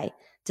USA.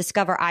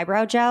 Discover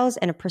eyebrow gels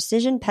and a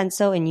precision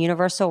pencil in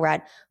universal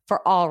red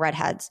for all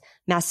redheads,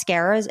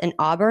 mascaras in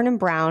auburn and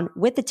brown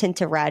with the tint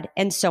of red,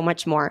 and so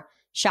much more.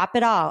 Shop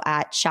it all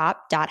at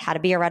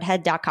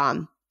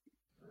shop.howtobearedhead.com.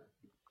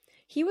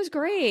 He was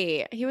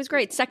great. He was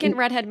great. Second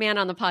redhead man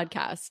on the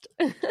podcast.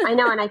 I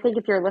know. And I think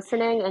if you're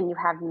listening and you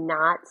have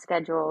not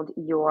scheduled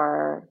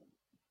your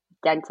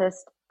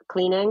dentist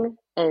cleaning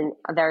in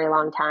a very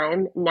long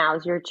time,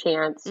 now's your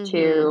chance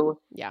to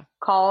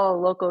call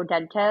a local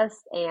dentist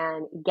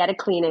and get a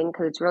cleaning,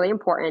 because it's really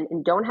important,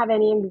 and don't have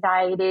any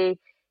anxiety.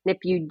 And if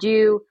you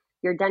do,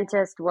 your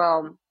dentist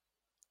will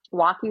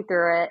walk you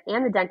through it,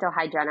 and the dental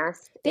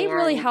hygienist. They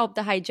really help.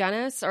 The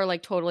hygienists are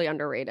like totally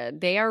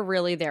underrated. They are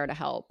really there to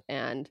help.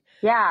 And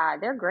yeah,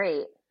 they're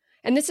great.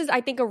 And this is,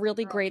 I think, a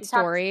really great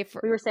story.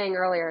 We were saying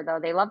earlier, though,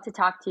 they love to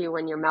talk to you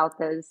when your mouth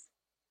is,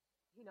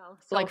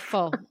 so like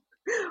full.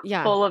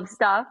 Yeah. Full of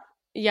stuff.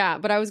 Yeah.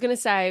 But I was going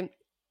to say,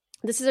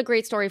 this is a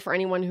great story for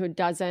anyone who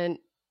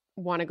doesn't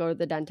want to go to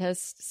the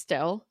dentist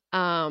still.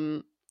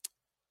 I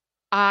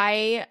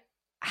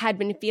had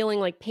been feeling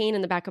like pain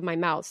in the back of my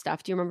mouth.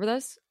 Steph, do you remember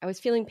this? I was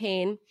feeling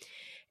pain,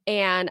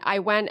 and I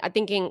went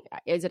thinking,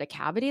 is it a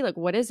cavity? Like,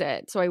 what is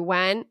it? So I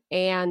went,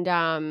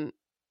 and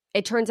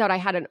it turns out I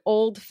had an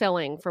old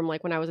filling from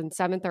like when I was in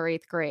 7th or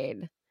 8th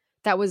grade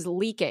that was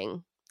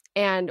leaking.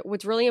 And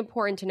what's really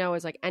important to know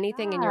is like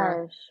anything in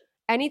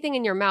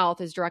your mouth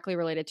is directly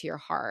related to your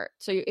heart.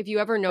 So if you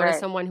ever notice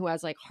someone who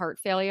has like heart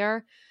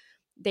failure,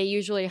 they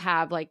usually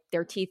have like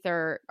their teeth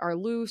are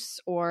loose,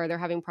 or they're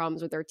having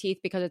problems with their teeth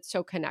because it's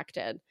so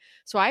connected.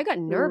 So I got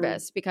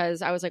nervous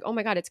because I was like, oh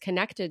my God, it's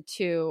connected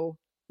to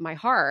my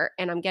heart,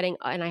 and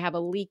I have a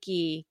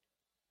leaky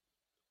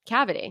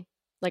cavity,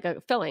 like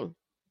a filling.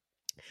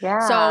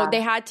 Yeah. So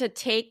they had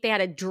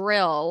to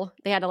drill,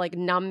 they had to like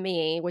numb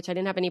me, which I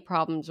didn't have any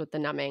problems with the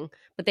numbing,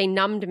 but they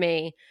numbed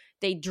me.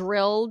 They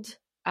drilled,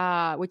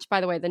 which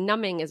by the way, the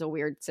numbing is a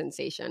weird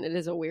sensation. It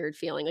is a weird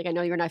feeling. Like I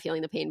know you're not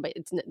feeling the pain, but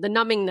the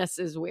numbingness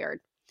is weird.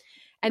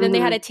 And then they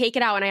had to take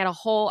it out, and I had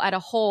a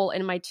hole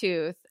in my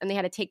tooth, and they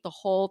had to take the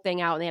whole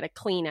thing out, and they had to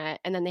clean it,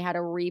 and then they had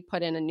to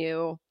re-put in a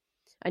new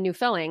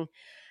filling.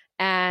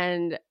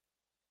 And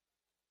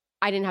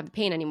I didn't have the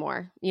pain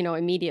anymore,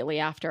 immediately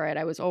after it,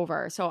 I was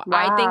over. So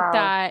I think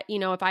that,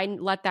 if I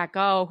let that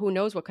go, who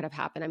knows what could have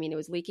happened. I mean, it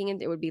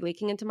would be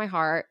leaking into my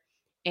heart,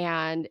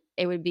 and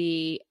it would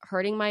be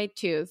hurting my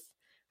tooth.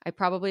 I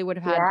probably would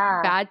have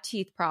had bad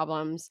teeth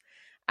problems.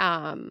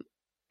 And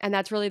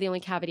that's really the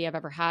only cavity I've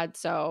ever had.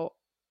 So,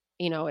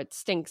 it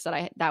stinks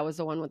that was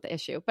the one with the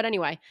issue. But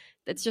anyway,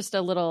 it's just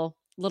a little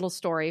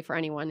story for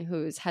anyone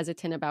who's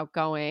hesitant about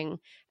going.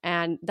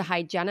 And the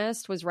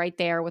hygienist was right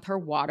there with her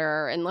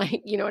water and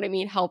like, you know what I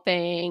mean,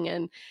 helping.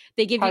 And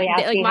they give you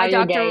like my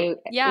doctor, day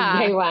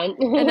went.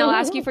 And they'll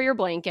ask you for your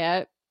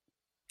blanket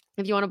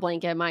if you want a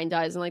blanket. Mine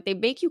does, and like they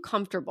make you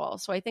comfortable.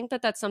 So I think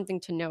that that's something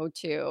to know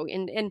too.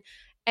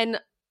 And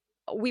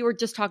we were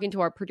just talking to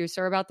our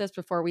producer about this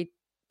before we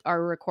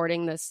are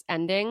recording this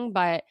ending,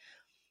 but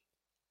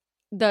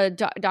the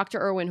Dr.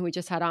 Erwin, who we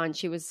just had on,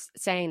 she was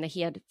saying that he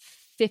had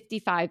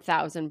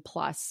 55,000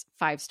 plus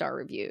 5-star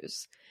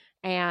reviews.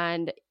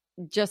 And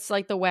just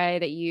like the way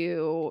that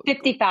you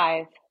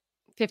 55,000.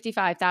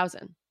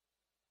 55,000.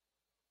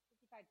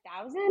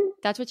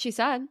 That's what she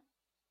said.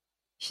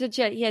 She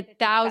said he had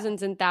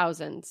thousands and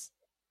thousands.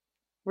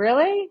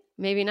 Really?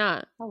 Maybe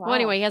not. Oh, wow. Well,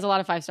 anyway, he has a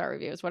lot of 5-star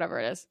reviews, whatever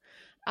it is.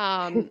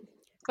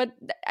 But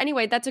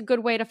anyway, that's a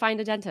good way to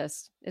find a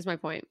dentist, is my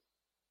point.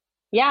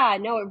 Yeah,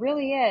 no, it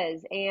really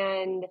is.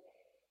 And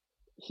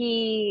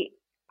I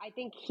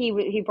think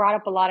he brought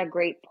up a lot of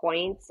great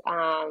points.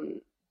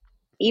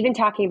 Even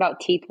talking about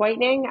teeth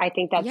whitening, I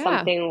think that's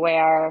something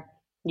where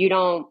you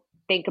don't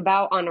think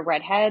about on a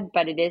redhead,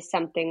 but it is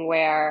something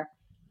where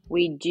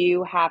we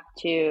do have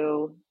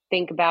to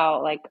think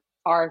about, like,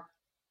 our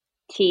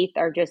teeth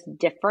are just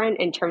different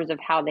in terms of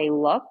how they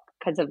look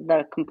because of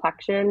the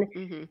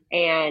complexion.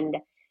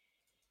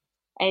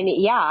 And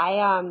yeah,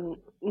 I'm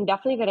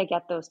definitely going to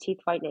get those teeth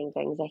whitening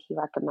things that he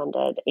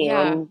recommended.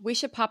 And we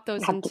should pop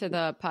those into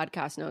the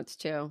podcast notes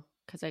too,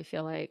 because I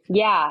feel like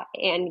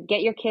and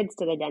get your kids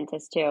to the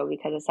dentist too,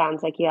 because it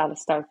sounds like you have to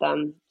start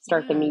them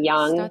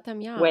young,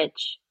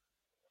 which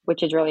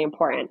is really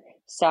important.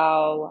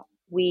 So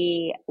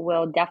we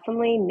will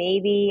definitely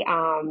maybe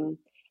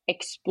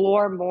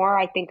explore more,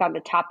 I think, on the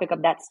topic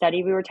of that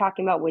study we were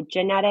talking about with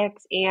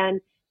genetics and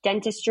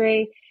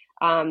dentistry.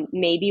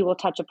 Maybe we'll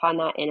touch upon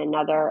that in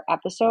another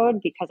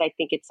episode, because I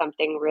think it's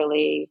something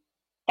really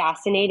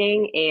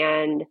fascinating,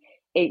 and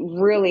it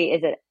really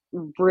is a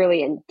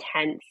really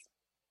intense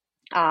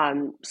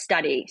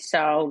study.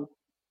 So,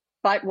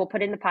 but we'll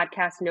put in the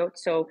podcast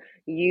notes so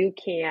you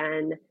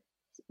can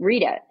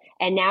read it.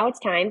 And now it's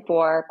time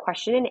for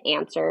question and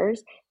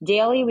answers.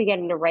 Daily, we get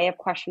an array of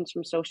questions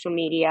from social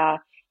media,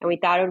 and we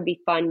thought it would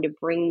be fun to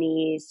bring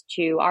these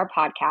to our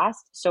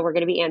podcast. So we're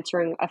going to be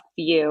answering a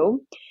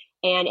few.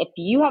 And if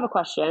you have a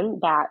question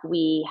that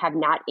we have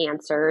not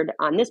answered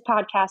on this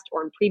podcast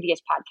or in previous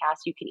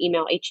podcasts, you can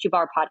email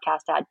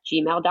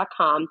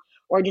h2barpodcast@gmail.com,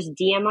 or just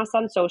DM us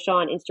on social,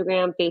 on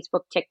Instagram,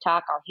 Facebook,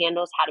 TikTok. Our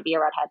handles, How to Be a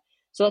Redhead.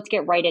 So let's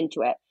get right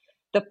into it.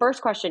 The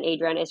first question,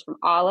 Adrian, is from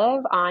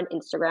Olive on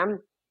Instagram.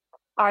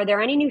 Are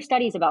there any new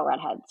studies about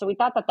redheads? So we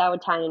thought that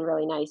would tie in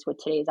really nice with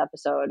today's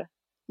episode.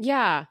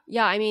 Yeah.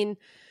 I mean,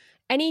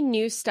 any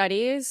new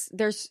studies,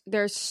 there's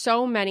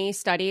so many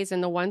studies,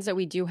 and the ones that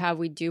we do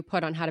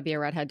put on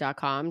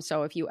howtobearedhead.com.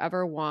 So if you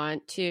ever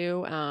want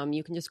to,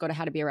 you can just go to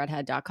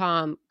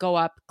howtobearedhead.com, go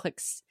up, click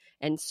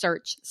and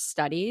search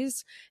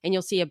studies, and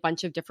you'll see a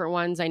bunch of different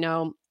ones. I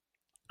know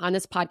on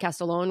this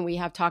podcast alone, we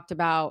have talked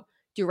about,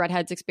 do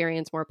redheads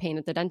experience more pain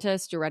at the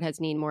dentist? Do redheads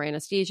need more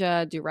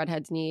anesthesia? Do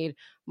redheads need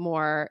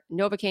more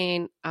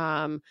Novocaine?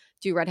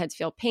 Do redheads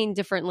feel pain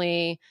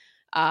differently?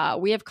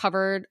 We have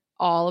covered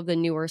all of the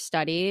newer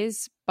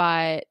studies,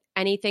 but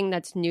anything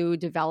that's new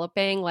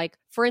developing, like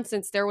for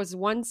instance, there was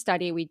one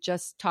study we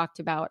just talked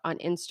about on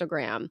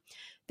Instagram.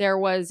 There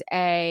was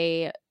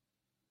a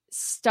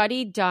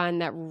study done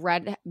that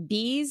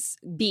bees,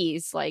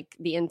 like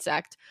the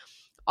insect,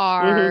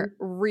 are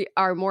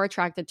more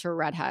attracted to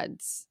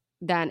redheads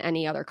than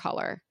any other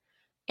color.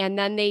 And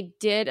then they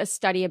did a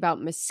study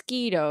about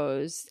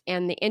mosquitoes,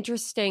 and the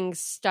interesting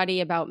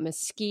study about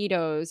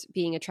mosquitoes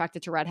being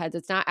attracted to redheads,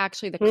 it's not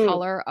actually the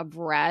color of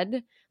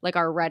red, like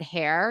our red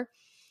hair.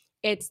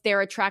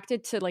 They're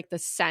attracted to like the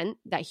scent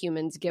that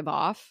humans give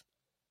off.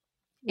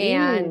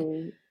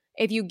 And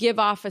if you give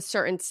off a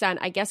certain scent,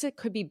 I guess it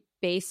could be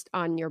based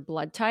on your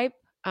blood type.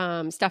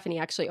 Stephanie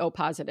actually O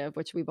positive,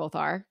 which we both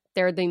are.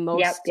 They're the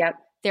most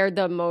they're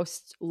the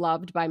most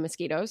loved by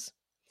mosquitoes.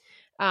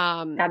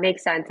 That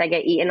makes sense. I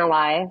get eaten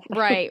alive.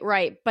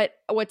 Right. But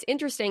what's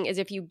interesting is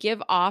if you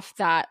give off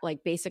that,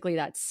 like basically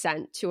that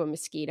scent to a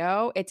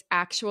mosquito, it's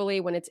actually,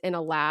 when it's in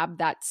a lab,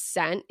 that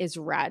scent is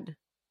red.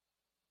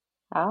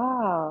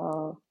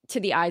 Oh. To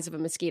the eyes of a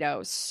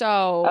mosquito.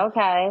 So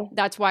okay,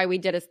 that's why we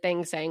did a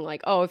thing saying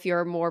like, oh, if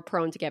you're more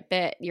prone to get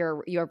bit,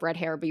 you have red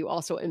hair, but you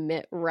also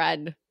emit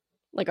red,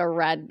 like a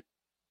red,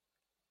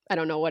 I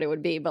don't know what it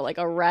would be, but like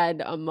a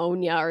red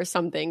ammonia or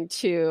something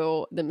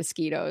to the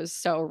mosquitoes.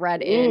 So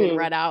red in and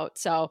red out.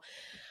 So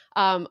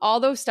all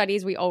those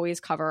studies we always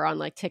cover on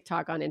like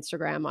TikTok, on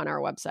Instagram, on our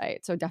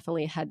website. So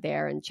definitely head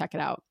there and check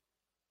it out.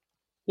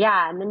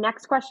 Yeah. And the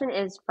next question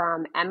is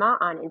from Emma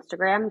on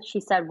Instagram. She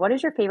said, what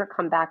is your favorite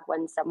comeback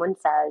when someone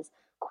says,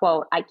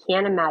 quote, I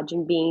can't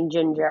imagine being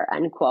ginger,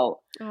 end quote.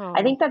 Oh.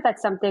 I think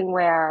that's something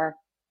where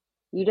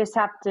you just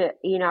have to,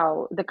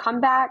 the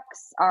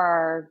comebacks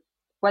are,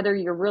 whether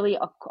you're really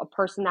a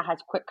person that has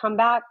quick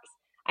comebacks.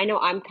 I know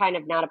I'm kind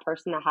of not a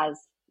person that has,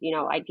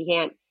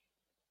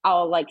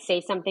 I'll like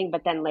say something,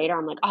 but then later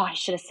I'm like, oh, I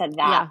should have said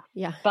that.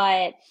 Yeah.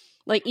 But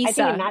like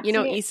Issa,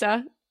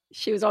 Issa,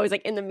 she was always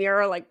like in the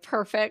mirror, like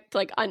perfect,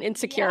 like on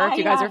Insecure. If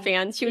you guys are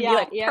fans, she would be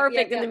like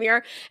perfect in the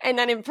mirror. And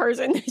then in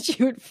person,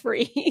 she would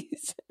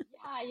freeze.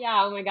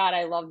 Yeah. Oh my God.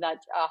 I love that.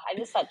 I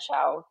miss that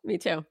show. Me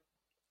too.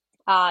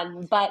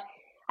 But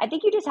I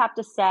think you just have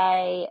to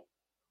say,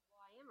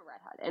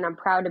 redhead and I'm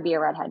proud to be a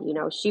redhead,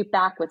 shoot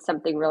back with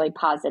something really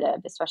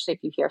positive, especially if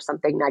you hear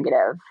something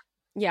negative.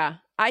 Yeah.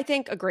 I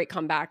think a great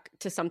comeback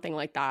to something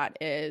like that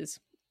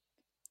is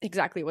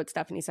exactly what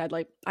Stephanie said.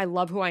 Like, I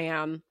love who I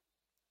am.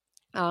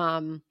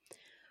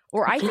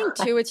 Or I think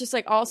too, it's just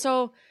like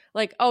also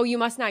like, oh, you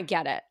must not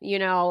get it,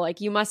 like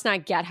you must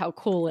not get how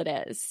cool it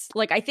is.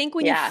 Like, I think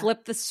when you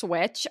flip the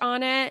switch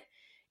on it,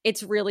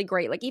 it's really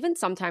great. Like even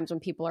sometimes when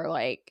people are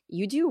like,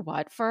 you do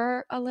what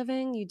for a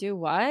living? You do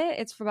what?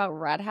 It's about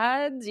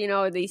redheads.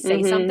 They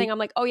say something. I'm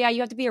like, oh yeah,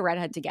 you have to be a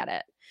redhead to get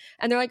it.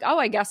 And they're like, oh,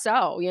 I guess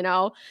so,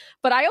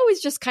 But I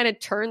always just kind of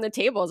turn the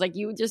tables. Like,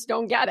 you just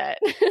don't get it.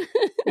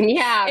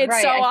 Yeah, it's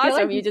right. so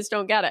awesome. Like you just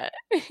don't get it.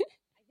 I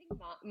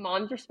think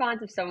mom's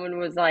response if someone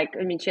was like,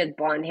 she has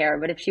blonde hair,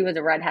 but if she was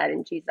a redhead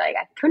and she's like,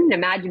 I couldn't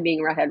imagine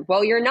being a redhead.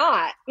 Well, you're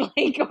not.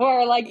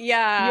 Or like,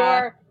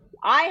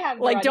 I have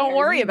like, don't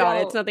worry about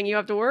it. It's nothing you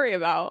have to worry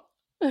about.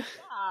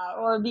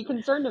 Or be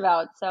concerned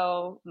about.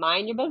 So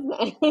mind your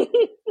business.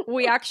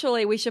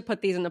 we should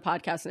put these in the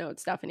podcast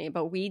notes, Stephanie,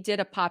 but we did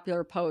a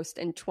popular post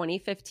in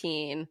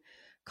 2015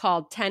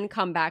 called 10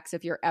 comebacks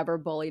if you're ever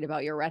bullied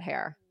about your red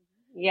hair.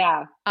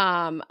 Yeah.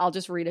 I'll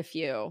just read a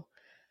few.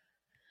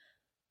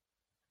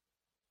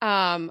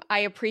 I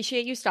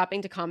appreciate you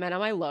stopping to comment on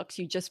my looks.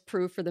 You just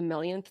proved for the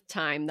millionth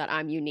time that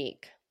I'm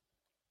unique.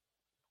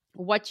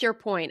 What's your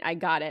point? I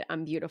got it.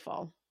 I'm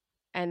beautiful.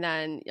 And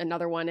then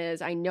another one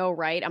is, I know,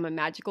 right? I'm a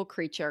magical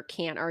creature.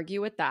 Can't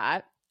argue with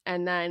that.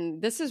 And then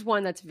this is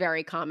one that's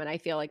very common. I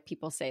feel like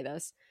people say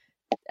this,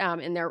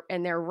 and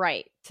they're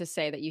right to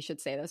say that you should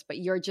say this, but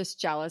you're just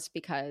jealous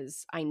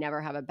because I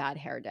never have a bad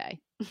hair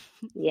day.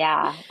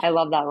 Yeah, I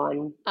love that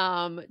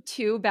one.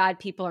 2 bad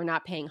people are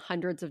not paying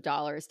hundreds of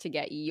dollars to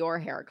get your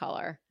hair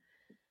color.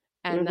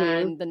 And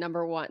then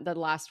the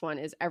last one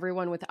is,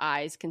 everyone with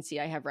eyes can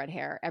see I have red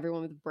hair.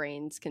 Everyone with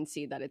brains can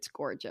see that it's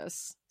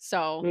gorgeous.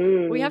 So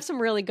we have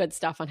some really good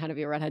stuff on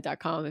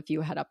howtobearedhead.com. If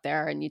you head up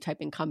there and you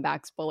type in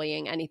comebacks,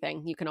 bullying,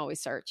 anything, you can always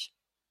search.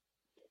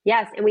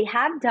 Yes. And we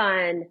have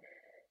done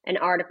an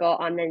article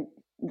on the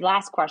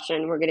last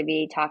question we're going to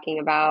be talking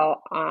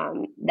about.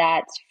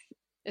 That's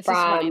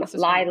from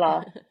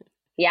Lila.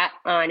 Yeah,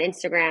 on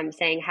Instagram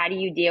saying, how do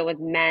you deal with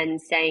men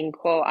saying,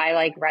 quote, I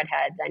like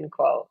redheads, end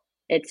quote.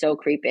 It's so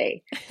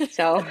creepy.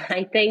 So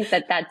I think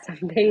that that's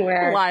something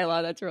where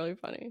Lila, that's really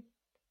funny.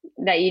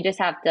 That you just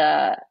have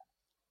to,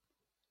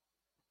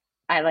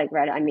 I like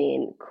red. I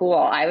mean, cool.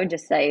 I would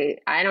just say,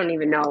 I don't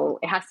even know.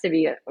 It has to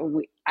be,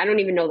 I don't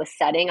even know the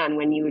setting on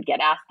when you would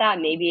get asked that.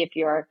 Maybe if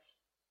you're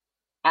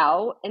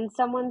out and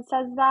someone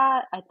says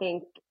that, I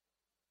think.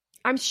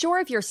 I'm sure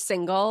if you're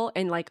single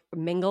and like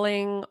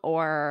mingling,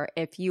 or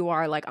if you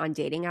are like on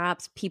dating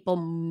apps, people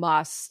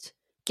must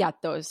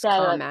get those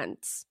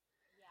comments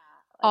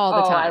all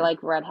the time. I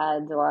like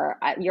redheads, or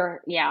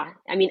yeah.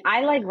 I mean,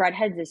 I like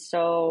redheads is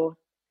so,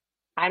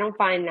 I don't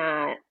find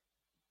that,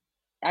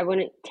 I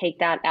wouldn't take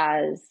that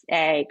as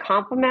a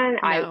compliment.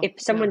 If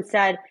someone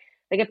said,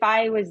 like if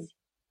I was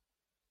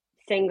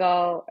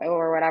single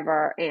or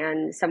whatever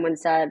and someone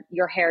said,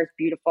 your hair is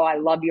beautiful, I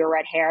love your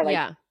red hair,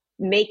 like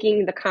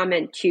making the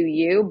comment to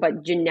you,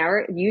 but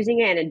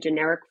using it in a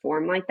generic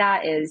form like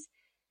that is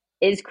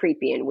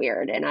creepy and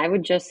weird. And I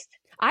would just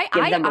I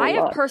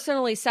have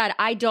personally said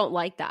I don't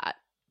like that.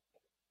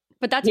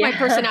 But that's my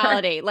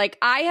personality. Like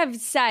I have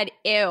said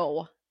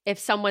ew if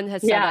someone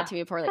has said that to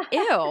me before, like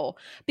ew,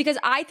 because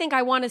I think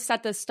I want to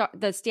set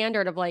the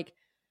standard of like,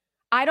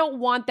 I don't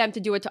want them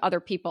to do it to other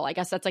people. I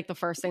guess that's like the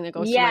first thing that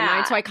goes to my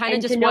mind. So I kind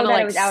of just want to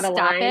like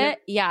stop it.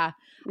 Yeah.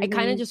 I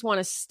kind of just want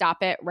to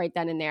stop it right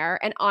then and there.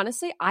 And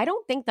honestly, I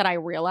don't think that I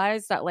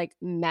realized that like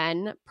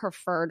men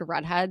preferred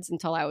redheads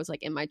until I was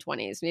like in my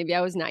 20s. Maybe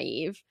I was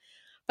naive,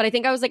 but I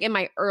think I was like in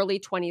my early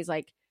 20s,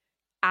 like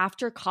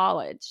after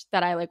college,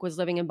 that I like was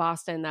living in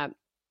Boston, that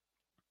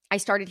I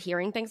started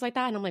hearing things like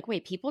that. And I'm like,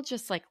 wait, people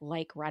just like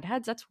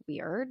redheads? That's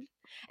weird.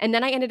 And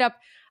then I ended up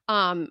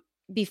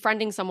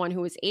befriending someone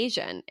who was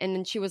Asian. And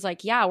then she was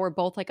like, yeah, we're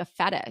both like a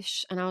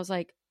fetish. And I was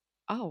like,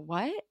 oh,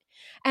 what?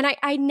 And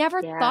I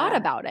never thought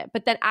about it.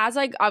 But then as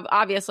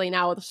obviously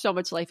now with so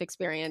much life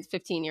experience,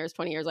 15 years,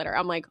 20 years later,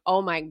 I'm like,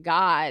 oh my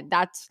God,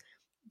 that's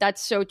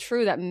so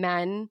true that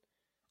men,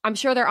 I'm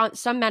sure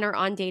some men are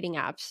on dating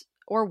apps,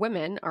 or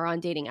women are on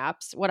dating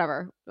apps,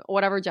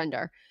 whatever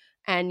gender.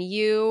 And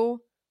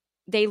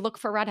they look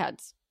for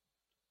redheads.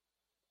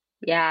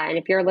 Yeah. And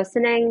if you're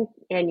listening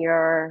and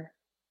you're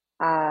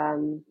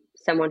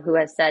someone who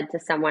has said to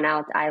someone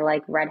else, I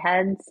like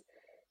redheads,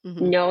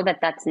 know that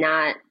that's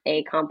not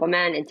a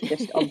compliment, and to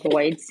just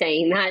avoid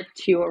saying that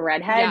to a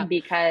redhead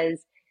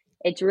because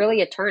it's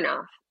really a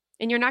turnoff.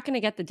 And you're not going to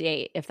get the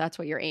date if that's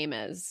what your aim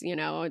is. You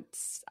know,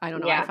 I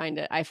don't know. Yeah.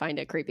 I find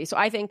it creepy. So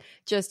I think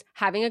just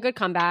having a good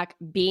comeback,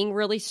 being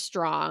really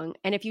strong.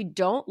 And if you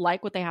don't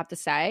like what they have to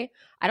say,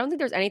 I don't think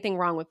there's anything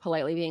wrong with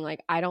politely being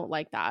like, I don't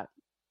like that,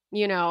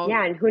 you know?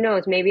 Yeah. And who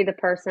knows, maybe the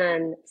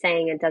person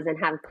saying it doesn't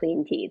have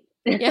clean teeth.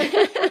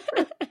 It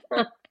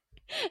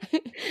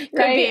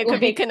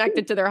could be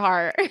connected to their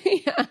heart.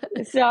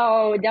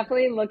 So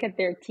definitely look at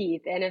their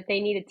teeth. And if they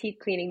need a teeth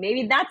cleaning,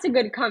 maybe that's a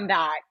good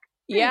comeback.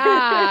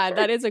 Yeah,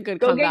 that is a good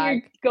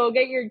comeback. Go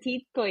get your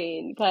teeth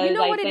cleaned. You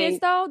know what it is,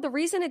 though? The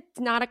reason it's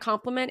not a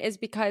compliment is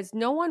because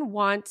no one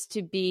wants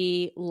to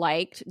be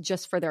liked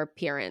just for their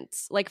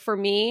appearance. Like for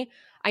me,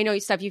 I know,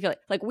 Steph, you feel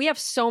like we have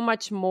so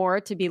much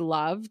more to be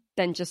loved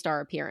than just our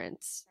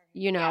appearance.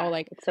 You know,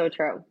 like it's so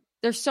true.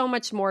 There's so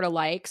much more to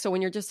like. So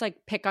when you're just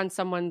like pick on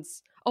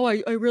someone's, oh,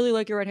 I really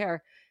like your red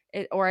hair.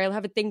 Or I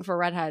have a thing for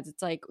redheads.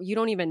 It's like, you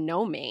don't even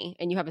know me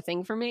and you have a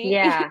thing for me.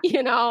 Yeah.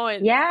 You know?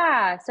 And,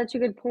 yeah. Such a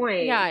good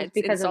point. Yeah. It's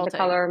because insulting. Of the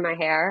color of my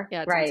hair.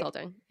 Yeah. It's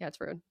insulting. Yeah.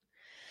 It's rude.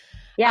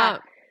 Yeah.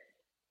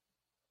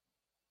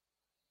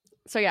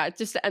 So yeah,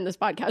 just to end this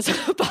podcast on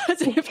a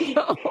positive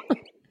note.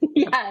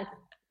 Yes.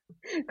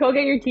 Go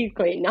get your teeth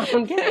cleaned. No,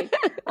 I'm kidding.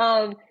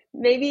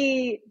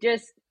 Maybe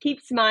just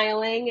keep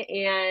smiling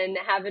and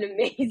have an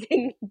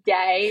amazing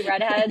day,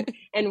 redheads,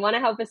 and want to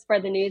help us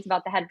spread the news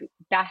about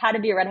how to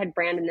be a redhead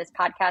brand in this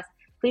podcast.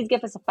 Please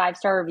give us a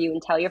 5-star review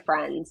and tell your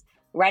friends,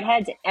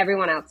 redheads, and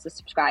everyone else to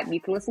subscribe. You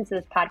can listen to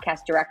this podcast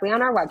directly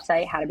on our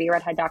website,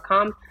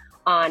 howtobearedhead.com,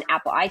 on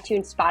Apple,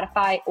 iTunes,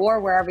 Spotify, or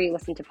wherever you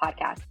listen to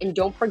podcasts. And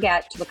don't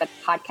forget to look at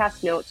the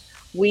podcast notes.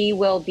 We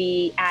will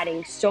be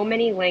adding so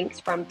many links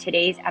from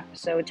today's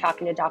episode,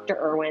 talking to Dr.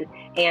 Erwin,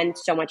 and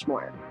so much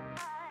more.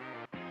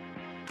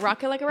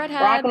 Rock it like a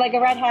redhead. Rock it like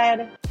a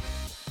redhead.